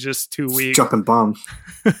 but she's just too weak. Dropping bombs.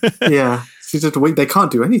 Yeah, she's just weak. They can't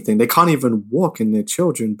do anything. They can't even walk in their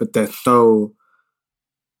children, but they're so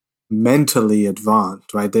mentally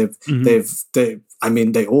advanced, right? They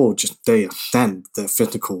ascend their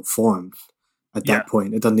physical forms at that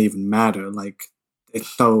point. It doesn't even matter. Like, it's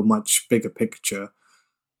so much bigger picture.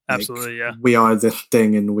 Absolutely, like, we are this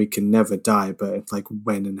thing and we can never die, but it's like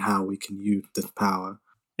when and how we can use this power.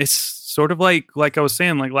 It's sort of like I was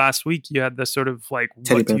saying, like last week, you had this sort of like,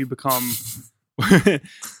 what do you become?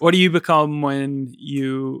 What do you become when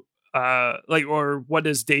you or what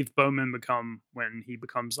does Dave Bowman become when he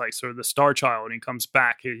becomes like sort of the Star Child and he comes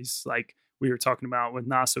back? He's like we were talking about with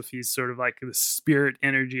Nasuf. He's sort of like the spirit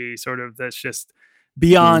energy, sort of that's just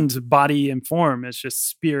beyond body and form. It's just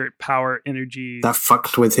spirit, power, energy. That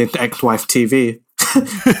fucked with his ex-wife TV.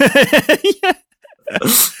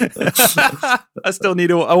 I still need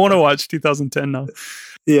to. I want to watch 2010 now.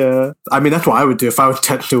 Yeah, I mean that's what I would do if I was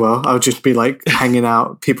Tetsuo. I would just be like hanging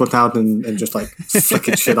out people's out and just like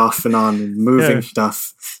flicking shit off and on and moving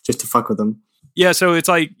stuff just to fuck with them. Yeah, so it's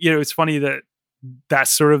like, you know, it's funny that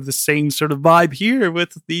that's sort of the same sort of vibe here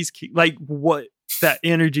with these, like what that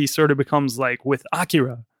energy sort of becomes like with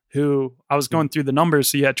Akira, who I was going through the numbers.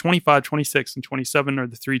 So you had 25, 26, and 27 are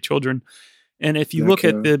the three children. And if you look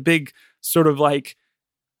at the big sort of like,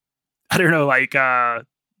 I don't know, like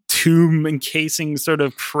tomb encasing sort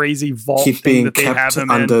of crazy vault thing that they have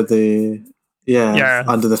him under in.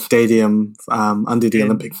 Under the stadium, under the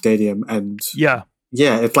Olympic Stadium. And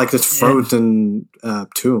it's like this frozen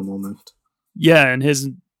tomb almost. Yeah, and his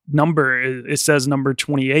number, it says number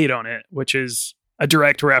 28 on it, which is a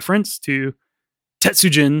direct reference to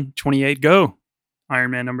Tetsujin 28 Go,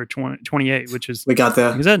 Iron Man number 28, which is, we got there.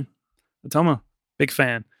 Like I said, Ôtomo, big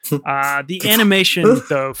fan. The animation,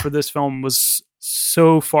 though, for this film was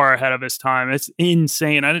so far ahead of its time. It's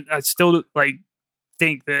insane. I still like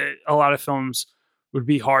think that a lot of films would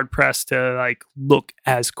be hard pressed to like look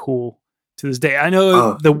as cool to this day. I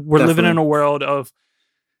know we're living in a world of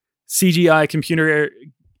CGI, computer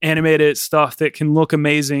animated stuff that can look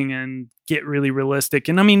amazing and get really realistic.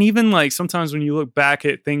 And I mean, even like sometimes when you look back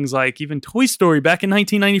at things like even Toy Story back in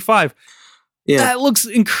 1995, that looks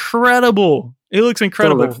incredible. It looks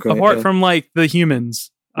incredible, great, apart from like the humans.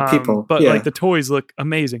 People. But like the toys look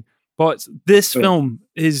amazing. But this film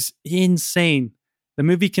is insane. The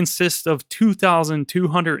movie consists of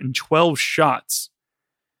 2,212 shots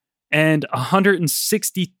and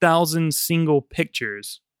 160,000 single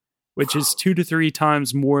pictures, which is 2 to 3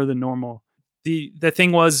 times more than normal. The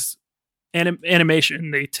thing was,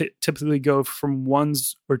 animation, they typically go from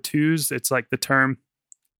ones or twos. It's like the term.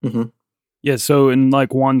 Mm-hmm. Yeah, so in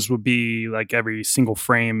like ones would be like every single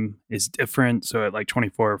frame is different. So at like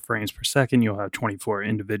 24 frames per second, you'll have 24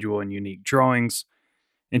 individual and unique drawings.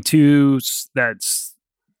 And twos, that's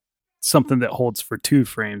something that holds for 2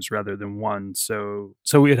 frames rather than 1. So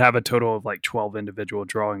we'd have a total of like 12 individual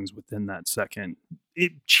drawings within that second.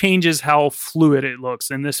 It changes how fluid it looks.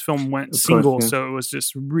 And this film went single, so it was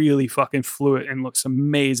just really fucking fluid and looks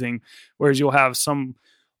amazing. Whereas you'll have some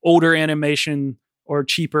older animation or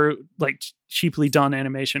cheaper, like cheaply done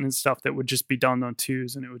animation and stuff that would just be done on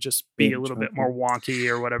 2s, and it would just be a little bit more wonky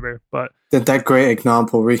or whatever. But that great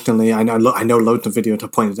example recently, I know loads of videos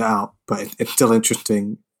have pointed it out, but it's still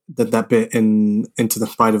interesting that bit in Into the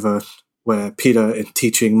Spider-Verse where Peter is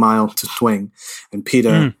teaching Miles to swing, and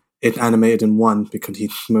Peter is animated in 1 because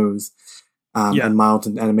he's smooth, and mild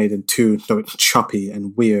and animated 2, so it's choppy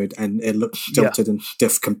and weird, and it looked stilted and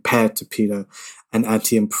stiff compared to Peter. And as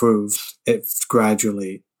he improved, it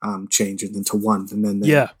gradually changes into 1, and then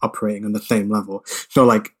they're operating on the same level. So,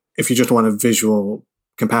 like, if you just want a visual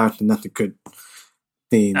comparison, that's a good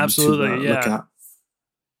theme to look at.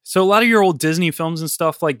 So a lot of your old Disney films and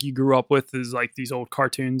stuff like you grew up with is like these old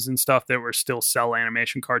cartoons and stuff that were still cell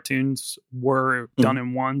animation cartoons were done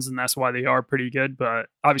in 1s, and that's why they are pretty good. But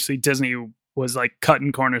obviously Disney was like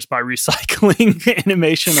cutting corners by recycling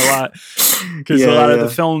animation a lot, because a lot of the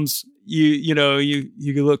films you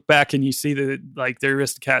look back and you see that like the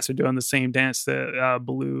Aristocats are doing the same dance that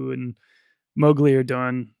Baloo and Mowgli are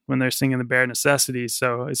doing when they're singing the bare necessities.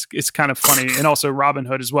 So it's kind of funny. And also Robin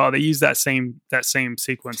Hood as well. They use that same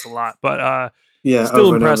sequence a lot, but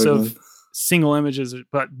still impressive single images.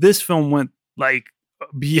 But this film went like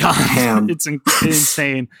beyond. It's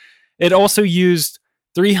insane. It also used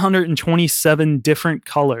 327 different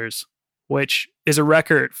colors, which is a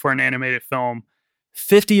record for an animated film.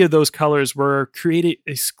 50 of those colors were created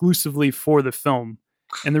exclusively for the film.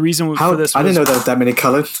 And the reason for this I didn't know there was that many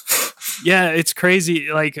colors. Yeah, it's crazy.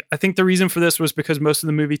 Like, I think the reason for this was because most of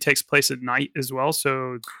the movie takes place at night as well.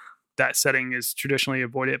 So that setting is traditionally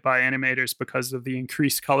avoided by animators because of the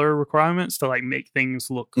increased color requirements to like make things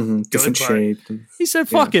look different shades. He said,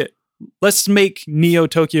 fuck it. Let's make Neo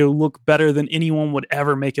Tokyo look better than anyone would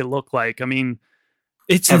ever make it look like. I mean,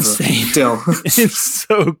 it's insane. Still. It's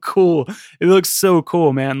so cool. It looks so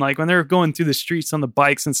cool, man. Like when they're going through the streets on the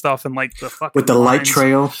bikes and stuff, and like the fucking with the light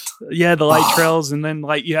trail. Yeah, the light trails, and then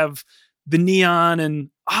like you have the neon and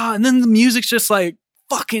then the music's just like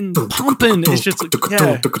fucking pumping. It's just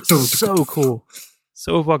so cool.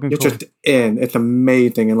 So fucking cool. You're just in. It's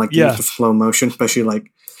amazing, and like the use of slow motion, especially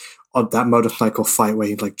like on that motorcycle fight where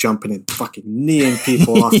he's like jumping and fucking kneeing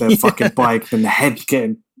people off their fucking bike, and the head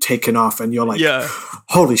getting taken off, and you're like,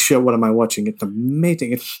 holy shit, what am I watching? It's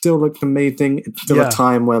amazing. It still looks amazing. It's still a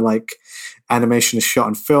time where like animation is shot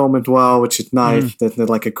on film as well, which is nice. There's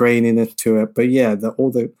like a graininess to it, but all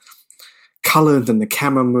the colors and the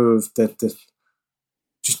camera moves, there's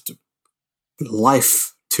just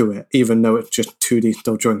life to it, even though it's just 2D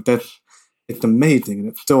still drawing. It's amazing, and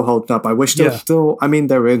it still holds up. I wish there was still, I mean,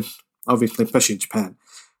 there is, obviously, especially in Japan,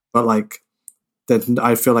 but like,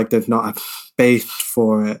 I feel like there's not a space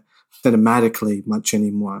for it cinematically much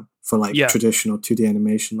anymore for like traditional 2D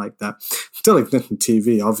animation like that. Still exists on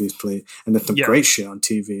TV, obviously, and there's some great shit on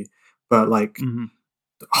TV, but like,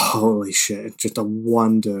 holy shit, it's just a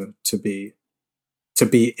wonder to be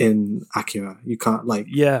in Akira. You can't like,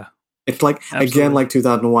 it's like, again, like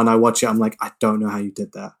 2001, I watch it, I'm like, I don't know how you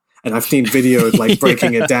did that. And I've seen videos like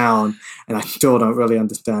breaking it down, and I still don't really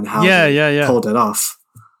understand how they pulled it off.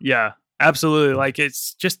 Yeah. Absolutely. Like,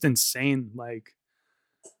 it's just insane. Like,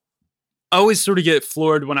 I always sort of get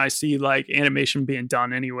floored when I see like animation being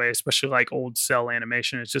done anyway, especially like old cell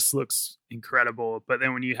animation. It just looks incredible. But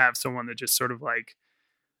then when you have someone that just sort of like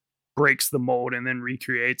breaks the mold and then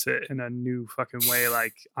recreates it in a new fucking way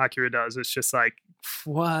like Akira does, it's just like,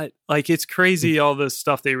 what? Like, it's crazy all the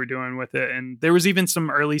stuff they were doing with it. And there was even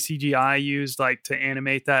some early CGI used like to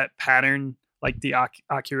animate that pattern, like the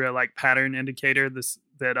Akira like pattern indicator,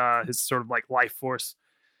 that his sort of like life force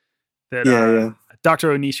that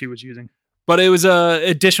Dr. Onishi was using. But it was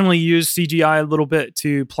additionally used CGI a little bit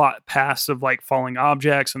to plot paths of like falling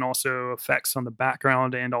objects, and also effects on the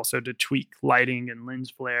background, and also to tweak lighting and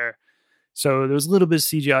lens flare. So there was a little bit of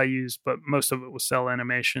CGI used, but most of it was cell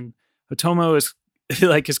animation. Ôtomo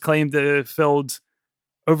has claimed to have filled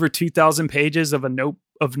over 2,000 pages of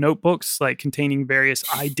notebooks, like containing various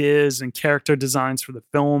ideas and character designs for the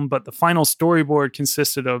film. But the final storyboard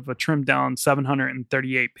consisted of a trimmed down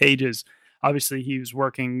 738 pages. Obviously, he was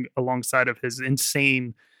working alongside of his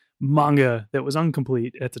insane manga that was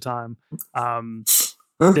incomplete at the time,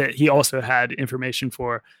 that he also had information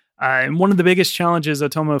for. And one of the biggest challenges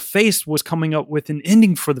Ôtomo faced was coming up with an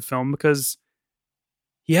ending for the film, because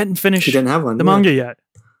he hadn't finished the manga yet.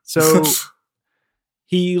 So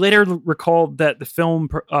he later recalled that the film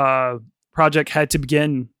project had to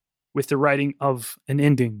begin with the writing of an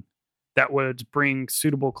ending that would bring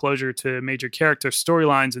suitable closure to major character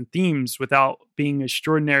storylines and themes without being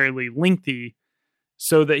extraordinarily lengthy,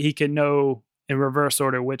 so that he could know in reverse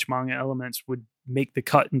order which manga elements would make the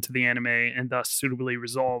cut into the anime, and thus suitably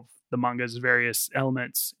resolve the manga's various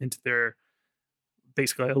elements into their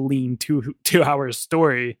basically a lean 2 hour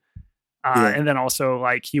story. And then also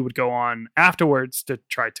like he would go on afterwards to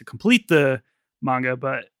try to complete the manga,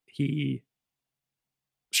 but he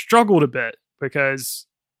struggled a bit because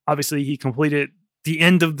obviously he completed the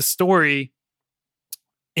end of the story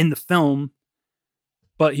in the film,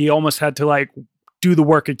 but he almost had to like do the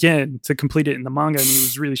work again to complete it in the manga, and he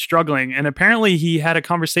was really struggling. And apparently he had a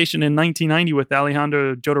conversation in 1990 with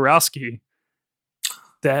Alejandro Jodorowsky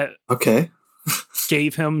that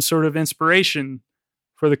gave him sort of inspiration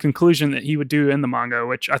for the conclusion that he would do in the manga,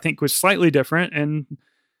 which I think was slightly different. And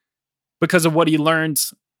because of what he learned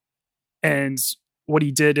and what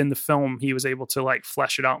he did in the film, he was able to like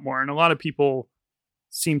flesh it out more. And a lot of people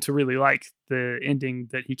seem to really like the ending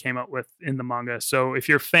that he came up with in the manga. So if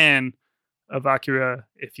you're a fan of AKIRA,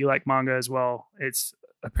 if you like manga as well, it's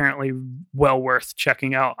apparently well worth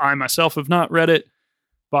checking out. I myself have not read it,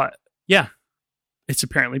 but yeah, it's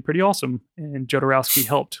apparently pretty awesome. And Jodorowsky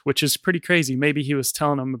helped, which is pretty crazy. Maybe he was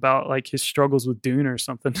telling him about like his struggles with Dune or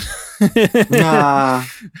something. Nah.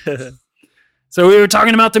 So we were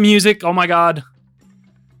talking about the music. Oh my God.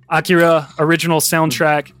 AKIRA original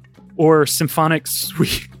soundtrack, or Symphonic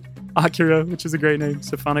Suite AKIRA, which is a great name.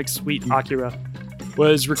 Symphonic Suite AKIRA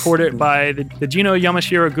was recorded by the Jino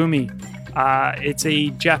Yamashiro Gumi. It's a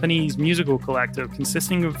Japanese musical collective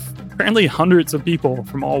consisting of apparently hundreds of people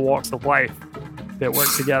from all walks of life that work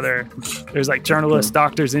together. There's like journalists,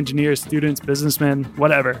 doctors, engineers, students, businessmen,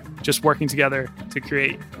 whatever, just working together to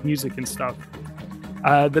create music and stuff.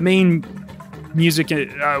 The main music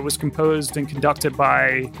was composed and conducted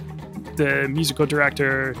by the musical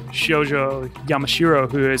director Shojo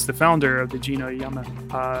Yamashiro, who is the founder of the Jino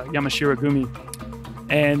Yamashiro Gumi.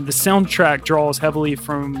 And the soundtrack draws heavily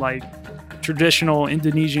from like traditional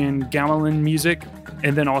Indonesian gamelan music,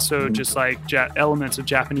 and then also just like elements of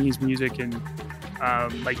Japanese music and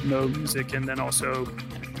like Mo music, and then also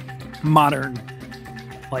modern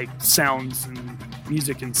like sounds and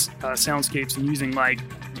music and soundscapes, and using like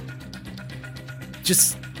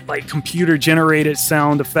just like computer generated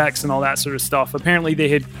sound effects and all that sort of stuff. Apparently they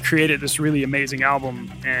had created this really amazing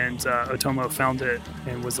album, and Ôtomo found it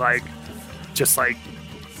and was like just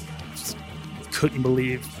couldn't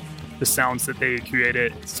believe the sounds that they had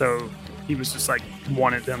created. So he was just like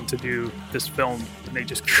wanted them to do this film, and they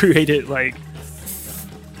just created like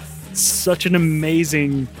such an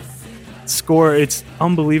amazing score. It's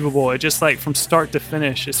unbelievable. It just like from start to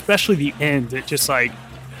finish, especially the end, it just like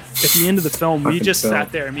at the end of the film, we just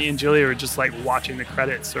sat there, me and Julia were just like watching the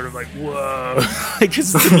credits, sort of like, whoa.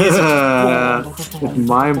 Because the music it's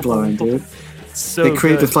mind blowing, dude. So they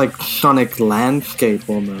create this like sonic landscape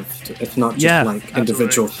almost. It's not just like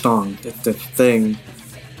individual songs. It's this thing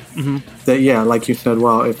that, like you said,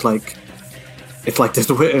 well, it's like this.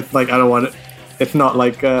 It's like I don't want it. It's not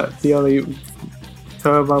like the only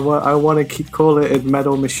term I want to call it is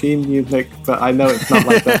metal machine music, but I know it's not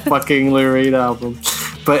like that fucking Lou Reed album.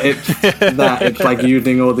 But it's like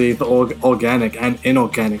using all these organic and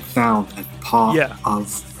inorganic sounds as part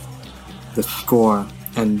of the score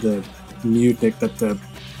and the music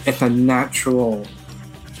it's a natural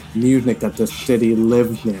music that the city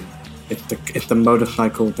lives in. It's the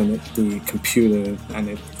motorcycles, and it's the computers, and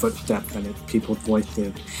it's footsteps, and it's people's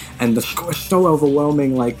voices, and the score is so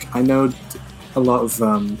overwhelming. Like I know a lot of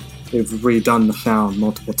they've redone the sound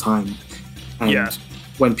multiple times, and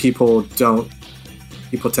when people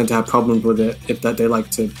tend to have problems with it, if that they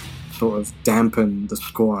like to sort of dampen the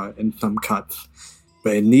score in some cuts.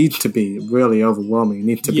 But it needs to be really overwhelming. It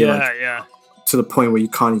needs to be to the point where you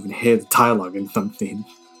can't even hear the dialogue in some scenes.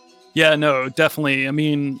 Yeah, no, definitely. I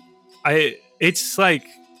mean, it's like,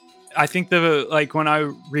 I think when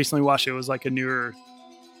I recently watched it was like a newer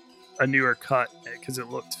cut, because it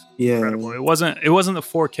looked incredible. It wasn't the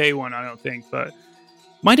 4K one, I don't think, but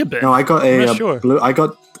might have been. No, I got I'm not sure.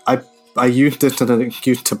 I used this as an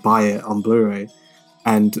excuse to buy it on Blu-ray,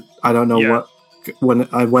 and I don't know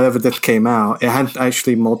whenever this came out, it had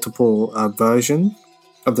actually multiple versions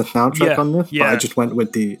of the soundtrack on this, but I just went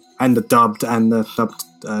with the dubbed and the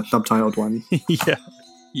subtitled one.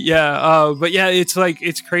 But it's like,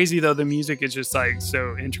 it's crazy though. The music is just like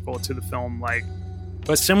so integral to the film, like,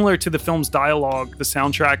 but similar to the film's dialogue, the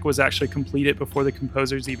soundtrack was actually completed before the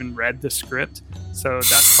composers even read the script, so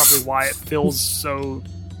that's probably why it feels so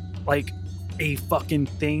like a fucking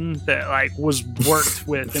thing that like was worked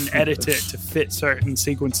with and edited to fit certain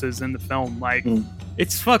sequences in the film. Like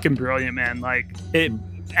it's fucking brilliant, man. Like it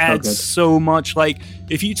adds so much. Like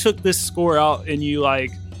if you took this score out and you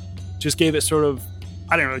like just gave it sort of,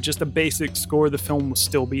 I don't know, just a basic score, the film will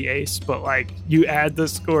still be ace, but like you add the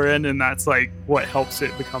score in, and that's like what helps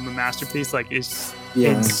it become a masterpiece. Like it's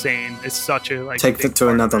insane. It's such a like takes it to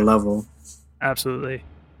another level. Absolutely.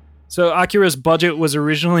 So AKIRA's budget was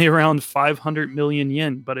originally around 500 million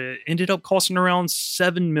yen, but it ended up costing around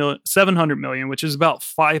 700 million, which is about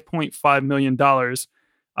 $5.5 million.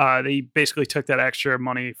 They basically took that extra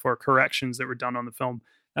money for corrections that were done on the film.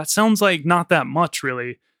 that sounds like not that much,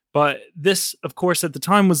 really. But this, of course, at the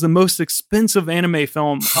time was the most expensive anime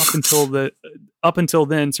film up until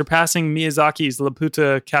then, surpassing Miyazaki's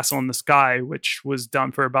Laputa Castle in the Sky, which was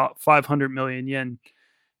done for about 500 million yen.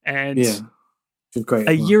 And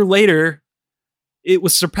a year later, it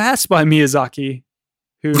was surpassed by Miyazaki,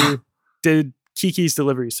 who did Kiki's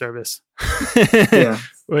Delivery Service,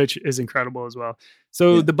 which is incredible as well.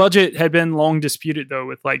 So the budget had been long disputed, though,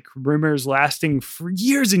 with like rumors lasting for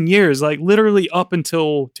years and years, like literally up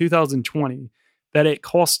until 2020, that it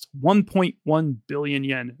cost 1.1 billion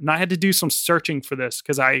yen. And I had to do some searching for this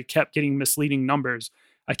because I kept getting misleading numbers.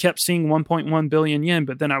 I kept seeing 1.1 billion yen,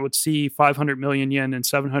 but then I would see 500 million yen and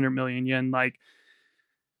 700 million yen like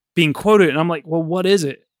being quoted. And I'm like, well, what is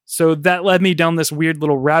it? So that led me down this weird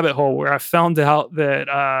little rabbit hole where I found out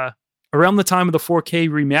that around the time of the 4K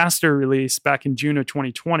remaster release back in June of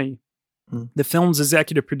 2020, the film's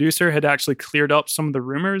executive producer had actually cleared up some of the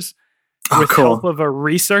rumors with help of a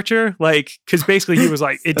researcher. Like, because basically he was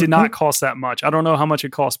like, it did not cost that much. I don't know how much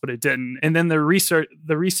it cost, but it didn't. And then the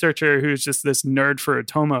researcher, who's just this nerd for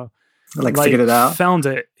Ôtomo, figured it out. Found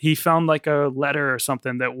it. He found like a letter or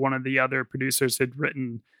something that one of the other producers had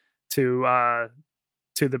written to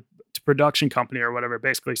the production company or whatever,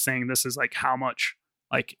 basically saying this is like how much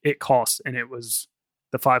like it costs, and it was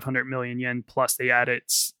the 500 million yen plus they added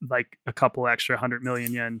like a couple extra 100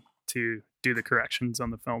 million yen to do the corrections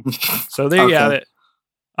on the film. So there you have it.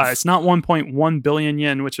 It's not 1.1 billion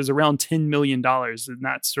yen, which is around $10 million, and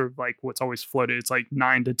that's sort of like what's always floated. It's like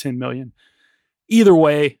 9 to 10 million. Either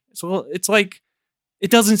way, so it's like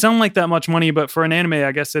it doesn't sound like that much money, but for an anime,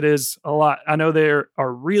 I guess it is a lot. I know they are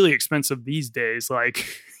really expensive these days. Like,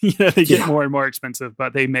 they get more and more expensive,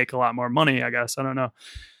 but they make a lot more money, I guess. I don't know.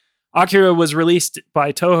 AKIRA was released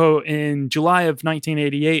by Toho in July of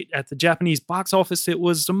 1988. At the Japanese box office, it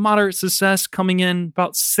was a moderate success, coming in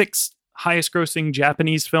about 6th highest grossing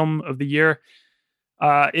Japanese film of the year.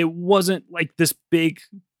 It wasn't like this big,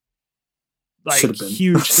 like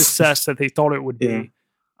huge success that they thought it would be.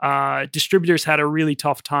 Distributors had a really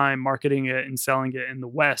tough time marketing it and selling it in the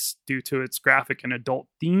West due to its graphic and adult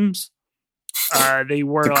themes. They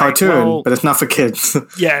were the cartoon, but it's not for kids.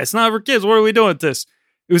 It's not for kids. What are we doing with this?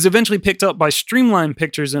 It was eventually picked up by Streamline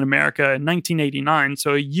Pictures in America in 1989.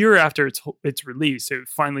 So a year after its release, it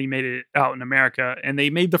finally made it out in America. And they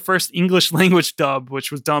made the first English language dub, which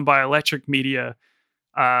was done by Electric Media,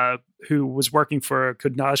 who was working for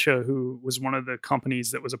Kodansha, who was one of the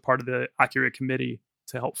companies that was a part of the AKIRA committee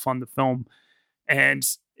to help fund the film. And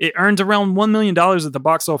it earned around $1 million at the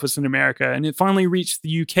box office in America. And it finally reached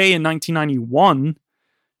the UK in 1991,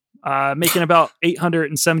 making about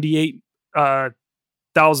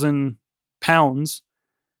 878,000 pounds.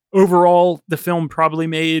 Overall, the film probably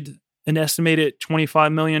made an estimated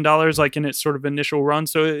 $25 million, like in its sort of initial run.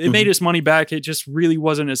 So it made its money back. It just really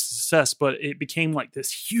wasn't a success, but it became like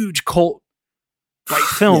this huge cult like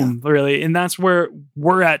film, really. And that's where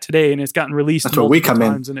we're at today. And it's gotten released multiple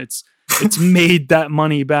times, and it's made that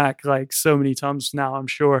money back like so many times now, I'm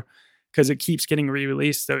sure, because it keeps getting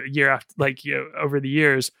re-released year after, like, over the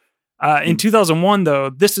years. In 2001, though,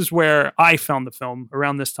 this is where I found the film.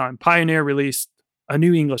 Around this time, Pioneer released a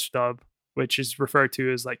new English dub, which is referred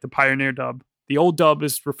to as like the Pioneer dub. The old dub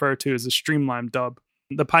is referred to as the Streamline dub.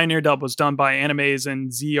 The Pioneer dub was done by Animes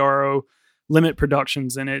and ZRO Limit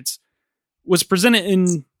Productions, and it was presented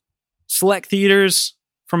in select theaters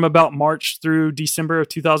from about March through December of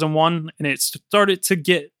 2001, and it started to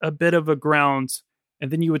get a bit of a ground. And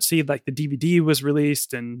then you would see like the DVD was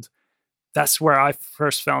released, and that's where I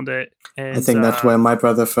first found it. And I think that's where my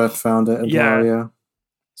brother first found it as well, yeah.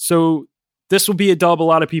 So this will be a dub a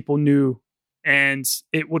lot of people knew, and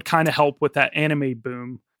it would kind of help with that anime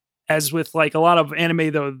boom. As with like a lot of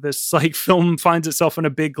anime, though, this like film finds itself in a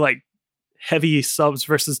big like heavy subs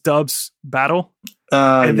versus dubs battle.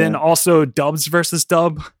 And then also dubs versus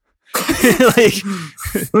dub. Like,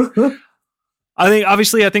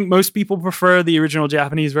 I think most people prefer the original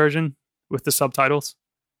Japanese version with the subtitles,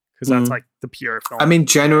 because that's like the pure film. I mean,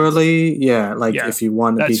 generally, if you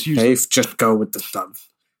want to be safe, just go with the dub.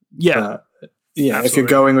 If you're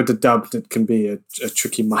going with the dub, it can be a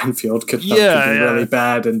tricky minefield, because dub can be really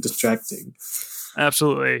bad and distracting.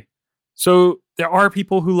 Absolutely. So there are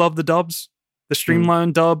people who love the dubs. The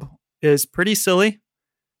Streamline dub is pretty silly.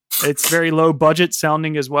 It's very low budget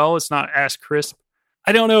sounding as well. It's not as crisp.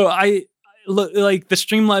 I don't know. I like the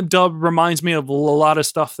Streamline dub reminds me of a lot of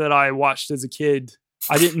stuff that I watched as a kid.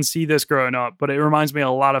 I didn't see this growing up, but it reminds me of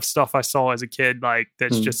a lot of stuff I saw as a kid, like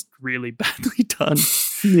that's just really badly done.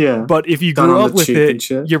 Yeah. But if you grew up with it,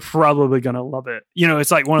 you're probably going to love it.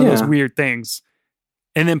 It's like one of those weird things.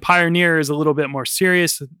 And then Pioneer is a little bit more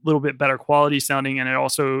serious, a little bit better quality sounding, and it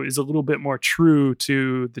also is a little bit more true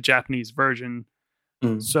to the Japanese version.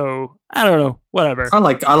 So I don't know, whatever. I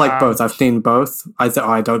like both. I've seen both. I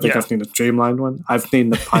don't think I've seen the streamlined one. I've seen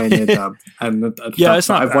the Pioneer dub, and it's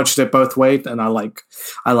not I've bad. watched it both ways, and I like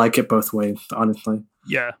it both ways. Honestly,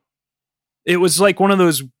 yeah. It was like one of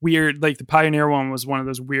those weird, like the Pioneer one was one of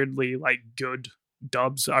those weirdly like good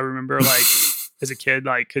dubs. I remember like as a kid,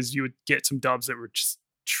 like because you would get some dubs that were just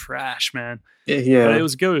trash, man. Yeah, but it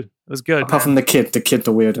was good. It was good. Apart from the kids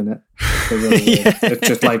are weird in it. They're really weird. It's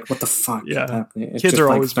just like, what the fuck is happening? It's kids just are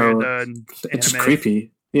like always weird. And it's just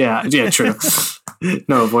creepy. Yeah, true.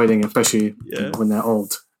 No avoiding, especially when they're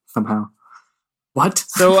old somehow. What?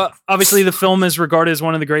 So obviously the film is regarded as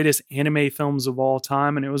one of the greatest anime films of all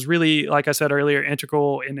time. And it was really, like I said earlier,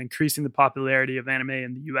 integral in increasing the popularity of anime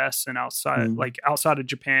in the US and outside, like outside of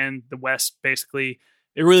Japan, the West, basically.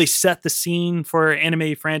 It really set the scene for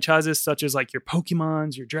anime franchises such as like your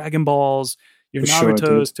Pokemons, your Dragon Balls, your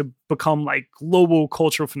Narutos to become like global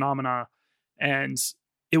cultural phenomena. And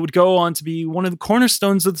it would go on to be one of the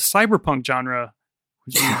cornerstones of the cyberpunk genre,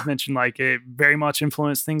 which you mentioned, like it very much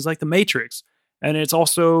influenced things like The Matrix. And it's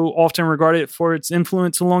also often regarded for its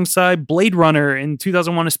influence alongside Blade Runner in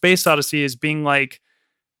 2001: A Space Odyssey as being like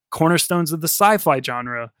cornerstones of the sci-fi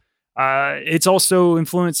genre. It's also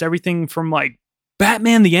influenced everything from like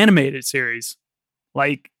Batman the Animated Series.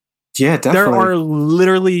 Like, yeah, definitely. There are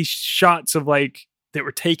literally shots of like that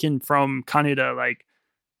were taken from Kaneda, like,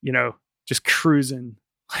 you know, just cruising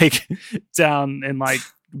like down and like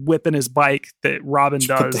whipping his bike that Robin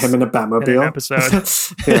does. Put him in a Batmobile in an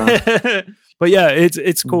episode. But yeah,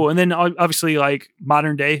 it's cool. And then obviously like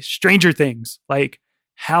modern day Stranger Things. Like,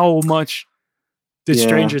 how much did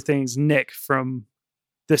Stranger Things nick from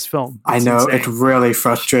this film? I know, insane. It's really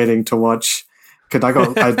frustrating to watch.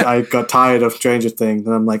 Because I got tired of Stranger Things,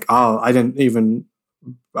 and I'm like, it had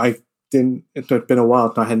been a while,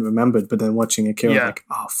 and I hadn't remembered. But then watching AKIRA, I'm like,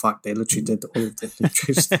 oh fuck, they literally did all of this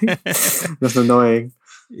interesting. That's annoying.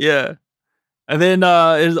 Yeah, and then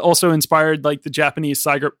it also inspired like the Japanese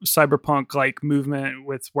cyberpunk like movement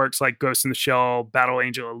with works like Ghost in the Shell, Battle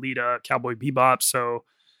Angel Alita, Cowboy Bebop. So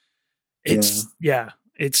it's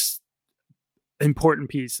it's an important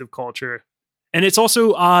piece of culture. And it's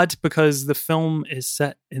also odd because the film is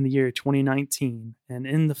set in the year 2019. And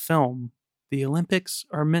in the film, the Olympics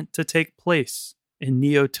are meant to take place in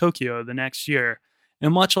Neo Tokyo the next year.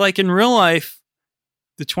 And much like in real life,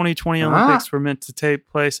 the 2020 Olympics were meant to take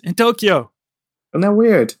place in Tokyo. Isn't that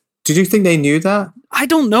weird? Did you think they knew that? I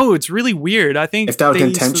don't know. It's really weird. I think if that was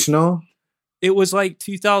intentional. It was like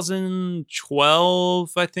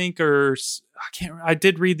 2012, I think, or I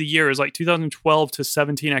did read the year. It was like 2012 to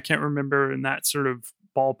 17. I can't remember in that sort of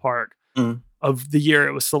ballpark of the year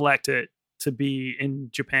it was selected to be in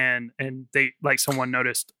Japan. And they like someone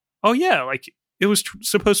noticed, oh yeah, like it was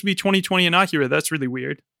supposed to be 2020 in AKIRA. That's really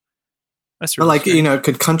weird. That's really like, strange. you know,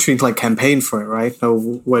 could countries like campaign for it, right? So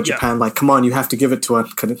where Japan like, come on, you have to give it to us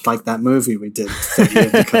because it's like that movie we did.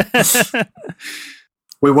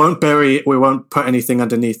 We won't put anything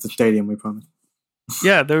underneath the stadium, we promise.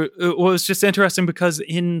 Yeah, it was just interesting because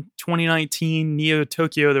in 2019, Neo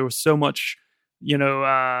Tokyo, there was so much, you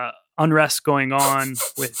know, unrest going on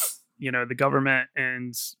with, you know, the government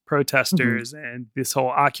and protesters and this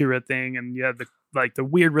whole AKIRA thing. And you have the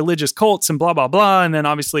weird religious cults and blah, blah, blah. And then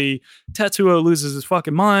obviously Tetsuo loses his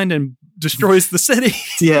fucking mind and destroys the city.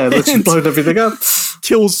 Yeah, let's blow everything up.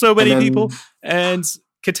 Kills so many people. And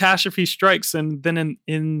catastrophe strikes. And then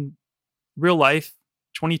in real life,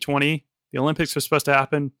 2020, the Olympics were supposed to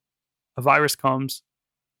happen. A virus comes.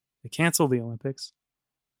 They cancel the Olympics.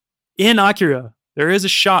 In AKIRA, there is a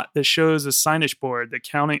shot that shows a signage board that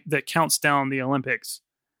counts down the Olympics.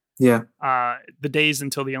 Yeah. The days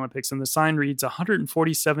until the Olympics. And the sign reads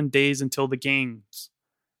 147 days until the games.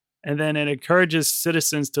 And then it encourages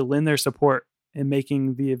citizens to lend their support in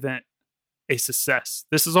making the event a success.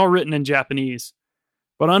 This is all written in Japanese.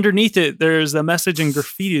 But underneath it, there's a message in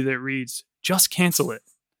graffiti that reads, just cancel it.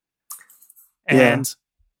 And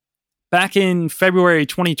back in February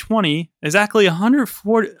 2020, exactly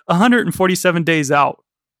 147 days out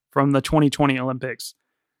from the 2020 Olympics,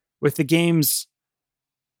 with the games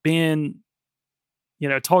being, you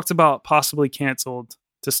know, talked about possibly canceled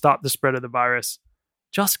to stop the spread of the virus,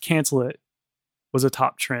 just cancel it was a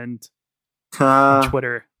top trend on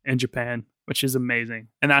Twitter in Japan, which is amazing.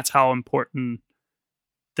 And that's how important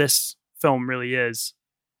this film really is.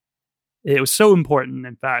 It was so important,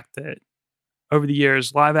 in fact, that over the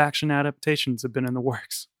years, live action adaptations have been in the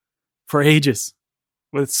works for ages,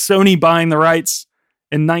 with Sony buying the rights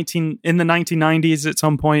in the 1990s at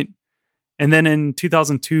some point, And then in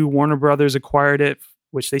 2002, Warner Brothers acquired it,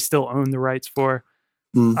 which they still own the rights for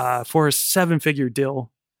a 7-figure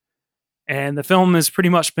deal. And the film has pretty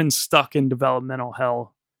much been stuck in developmental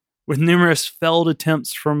hell, with numerous failed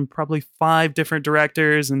attempts from probably 5 different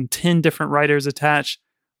directors and 10 different writers attached.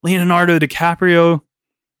 Leonardo DiCaprio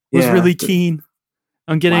was really keen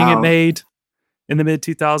on getting it made in the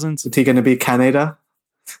mid-2000s. Is he going to be Canada?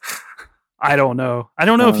 I don't know. I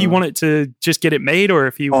don't know if he wanted to just get it made or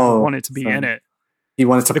if he wanted to be in it. He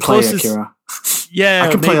wanted to play Akira. Yeah.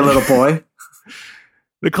 I can play a little boy.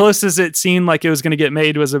 The closest it seemed like it was going to get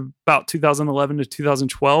made was about 2011 to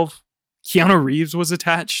 2012. Keanu Reeves was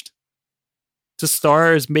attached to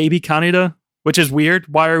star as maybe Kaneda, which is weird.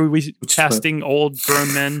 Why are we casting old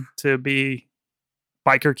grown men to be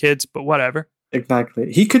biker kids? But whatever.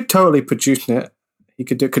 Exactly. He could totally produce it. He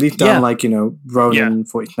could do. Could he's done like Ronin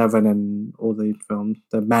 47 and all the films,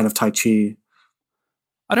 The Man of Tai Chi.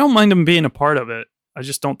 I don't mind him being a part of it. I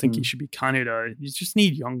just don't think he should be Kaneda. You just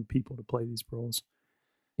need young people to play these roles.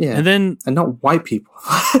 Yeah, and not white people.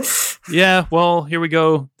 Yeah, well, here we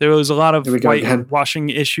go. There was a lot of whitewashing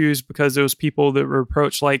issues because there was people that were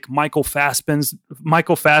approached, like Michael Fassbender.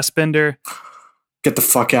 Get the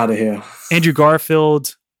fuck out of here. Andrew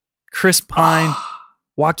Garfield, Chris Pine,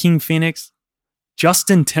 Joaquin Phoenix,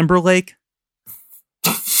 Justin Timberlake.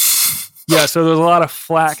 Yeah, so there was a lot of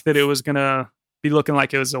flack that it was gonna be looking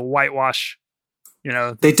like it was a whitewash.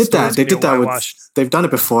 They did that. They did that with. They've done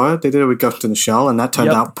it before. They did it with Ghost in the Shell, and that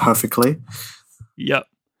turned out perfectly. Yep.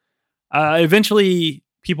 Eventually,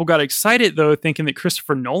 people got excited though, thinking that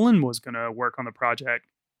Christopher Nolan was going to work on the project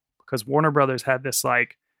because Warner Brothers had this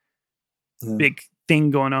big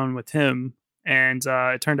thing going on with him, and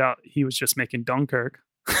it turned out he was just making Dunkirk.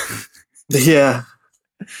 Yeah.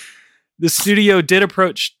 The studio did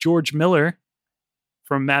approach George Miller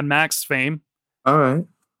from Mad Max fame. All right.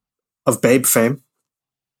 Of Babe fame.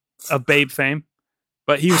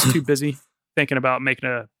 But he was too busy thinking about making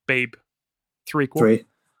a Babe threequel. 3.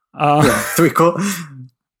 Threequel.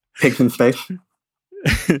 Pigs in space.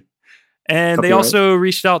 And they also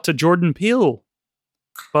reached out to Jordan Peele,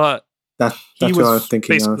 but that's what I was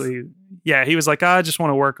thinking basically, of. Yeah, he was like, I just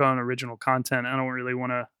want to work on original content. I don't really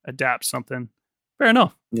want to adapt something. Fair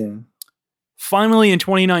enough. Yeah. Finally, in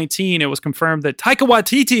 2019, it was confirmed that Taika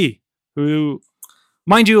Waititi, who,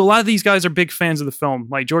 mind you, a lot of these guys are big fans of the film.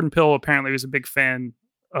 Like Jordan Peele apparently was a big fan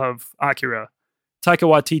of Akira. Taika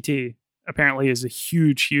Waititi apparently is a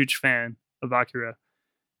huge, huge fan of Akira.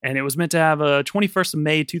 And it was meant to have a 21st of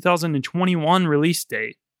May 2021 release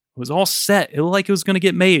date. It was all set. It looked like it was going to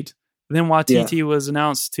get made. Then Waititi was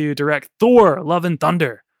announced to direct Thor, Love and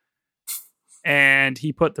Thunder. And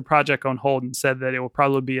he put the project on hold and said that it will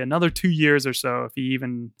probably be another 2 years or so if he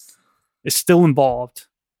even is still involved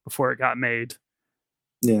before it got made.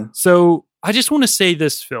 Yeah. So I just want to say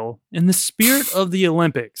this, Phil. In the spirit of the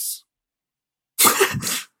Olympics,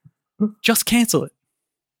 just cancel it.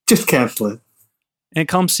 Just cancel it. And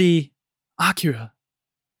come see Akira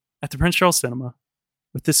at the Prince Charles Cinema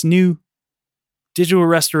with this new digital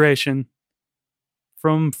restoration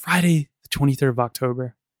from Friday, the 23rd of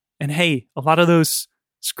October. And hey, a lot of those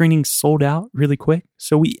screenings sold out really quick.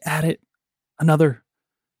 So we added another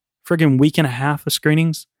friggin' week and a half of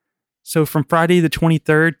screenings. So from Friday the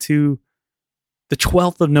 23rd to the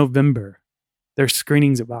 12th of November, there's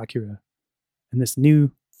screenings of Akira and this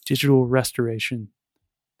new digital restoration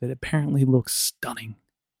that apparently looks stunning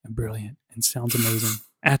and brilliant and sounds amazing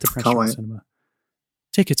at the Prince Charles Cinema.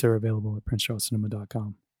 Tickets are available at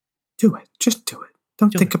princecharlescinema.com. Do it. Just do it.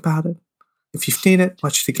 Don't think about it. If you've seen it,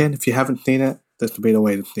 watch it again. If you haven't seen it, this will be the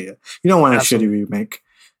way to see it. You don't want a shitty remake.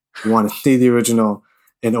 You want to see the original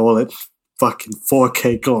in all its fucking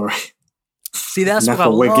 4K glory. See, that's what I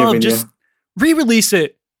love. Just re-release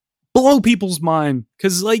it. Blow people's mind.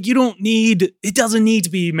 Because, it doesn't need to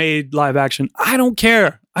be made live action. I don't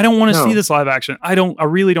care. I don't want to see this live action. I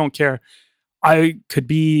really don't care. I could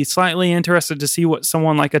be slightly interested to see what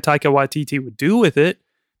someone like a Taika Waititi would do with it,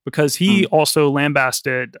 because he also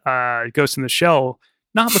lambasted Ghost in the Shell,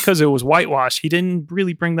 not because it was whitewash. He didn't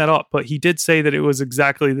really bring that up, but he did say that it was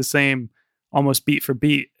exactly the same, almost beat for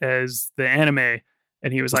beat as the anime.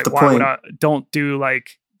 And he was like, why would I don't do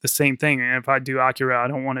like the same thing? And if I do Akira, I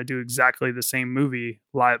don't want to do exactly the same movie,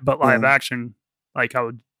 live action. Like I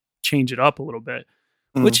would change it up a little bit.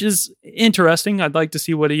 Which is interesting. I'd like to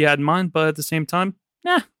see what he had in mind, but at the same time,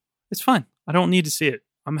 it's fine. I don't need to see it.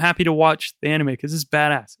 I'm happy to watch the anime because it's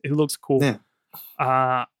badass. It looks cool.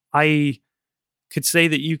 Yeah. I could say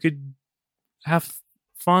that you could have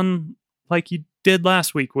fun like you did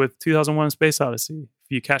last week with 2001: Space Odyssey,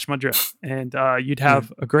 if you catch my drift. And you'd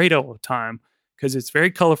have a great old time because it's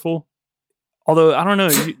very colorful. Although I don't know,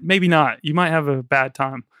 maybe not. You might have a bad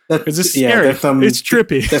time because it's scary. Yeah, it's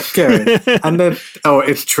trippy. That's scary. And then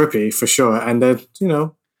it's trippy for sure. And then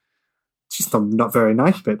she's not very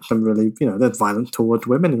nice, but some really they're violent towards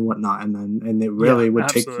women and whatnot. And it really would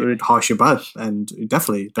take you harsh your butt, and you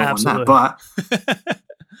definitely don't want that. But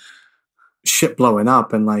shit blowing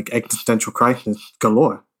up and like existential crisis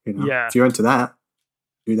galore. If you're into that,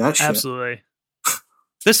 do that shit. Absolutely.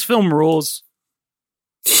 This film rules.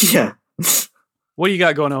 Yeah. What do you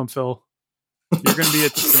got going on, Phil? You're going to be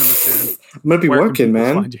at the cinema soon. I'm going to be working,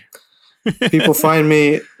 man. People find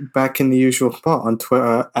me back in the usual spot on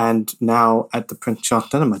Twitter and now at the Pod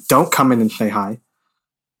Charles Cinema. Don't come in and say hi.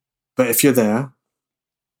 But if you're there,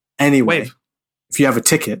 anyway, wave. If you have a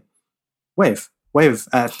ticket, wave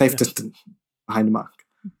at safe distance behind the mark.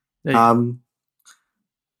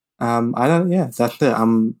 I don't. Yeah, that's it.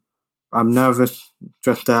 I'm nervous,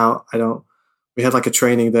 stressed out. We had like a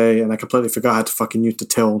training day, and I completely forgot how to fucking use the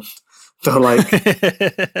till. So like,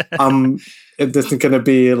 this is going to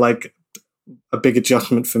be like a big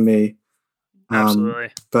adjustment for me.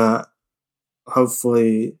 Absolutely. But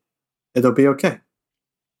hopefully, it'll be okay.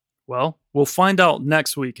 Well, we'll find out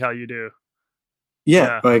next week how you do.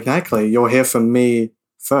 Yeah. Exactly. You'll hear from me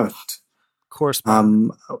first. Of course.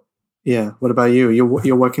 Yeah. What about you?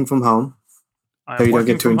 You're working from home, so you don't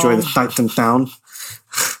get to enjoy the sights and sounds.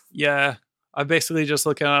 Yeah. I'm basically just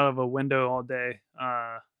looking out of a window all day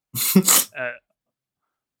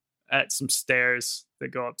at some stairs that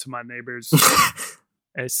go up to my neighbors.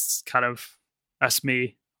 That's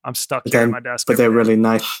me. I'm stuck here at my desk. But they're really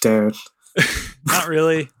nice stairs. Not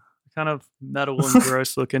really. Kind of metal and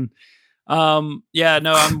gross looking. I'm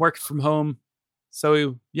working from home.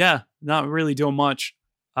 So yeah, not really doing much.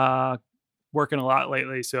 Working a lot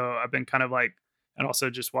lately. So I've been kind of like, and also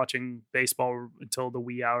just watching baseball until the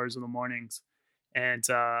wee hours of the mornings. And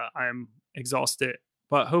I'm exhausted.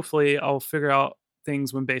 But hopefully I'll figure out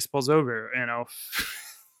things when baseball's over and I'll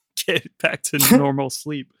get back to normal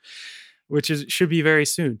sleep, which should be very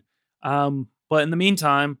soon. But in the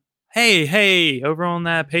meantime, hey, over on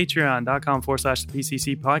that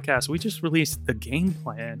patreon.com/PCC podcast, we just released the game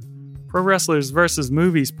plan. Pro Wrestlers vs.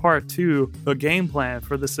 Movies Part 2, the game plan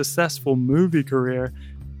for the successful movie career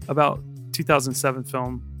about 2007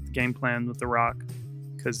 film, The Game Plan with The Rock.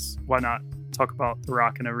 Because why not talk about The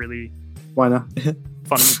Rock in a really funny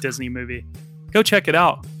Disney movie? Go check it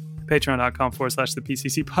out. Patreon.com/the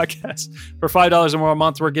PCC podcast. For $5 or more a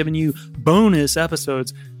month, we're giving you bonus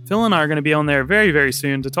episodes. Phil and I are going to be on there very, very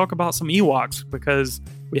soon to talk about some Ewoks because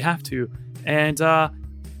we have to. And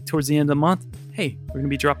towards the end of the month, hey, we're going to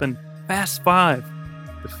be dropping Fast 5,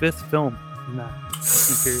 the 5th film in that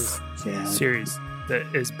series that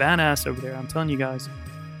is badass over there. I'm telling you guys.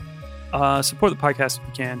 Support the podcast if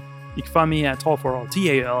you can. You can find me at Tall4All,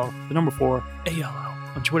 TAL, the number 4, ALL,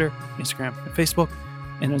 on Twitter, Instagram, and Facebook.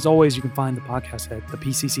 And as always, you can find the podcast at the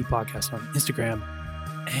PCC Podcast on Instagram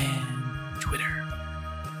and Twitter.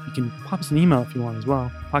 You can pop us an email if you want as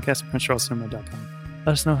well. podcast@PrinceCharlesCinema.com.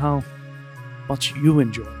 Let us know how much you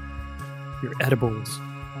enjoy your edibles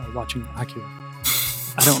watching AKIRA.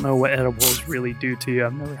 I don't know what edibles really do to you.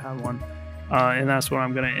 I've never had one. And that's what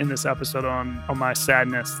I'm going to end this episode on my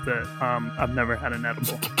sadness that I've never had an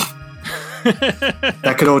edible.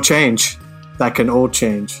 That could all change.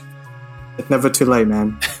 It's never too late,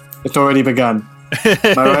 man. It's already begun.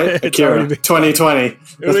 Am I right? AKIRA 2020.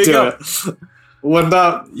 Let's do it. What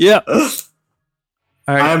up? Yeah. All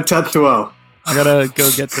right. I am Tetsuo. I gotta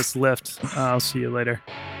go get this lift. I'll see you later.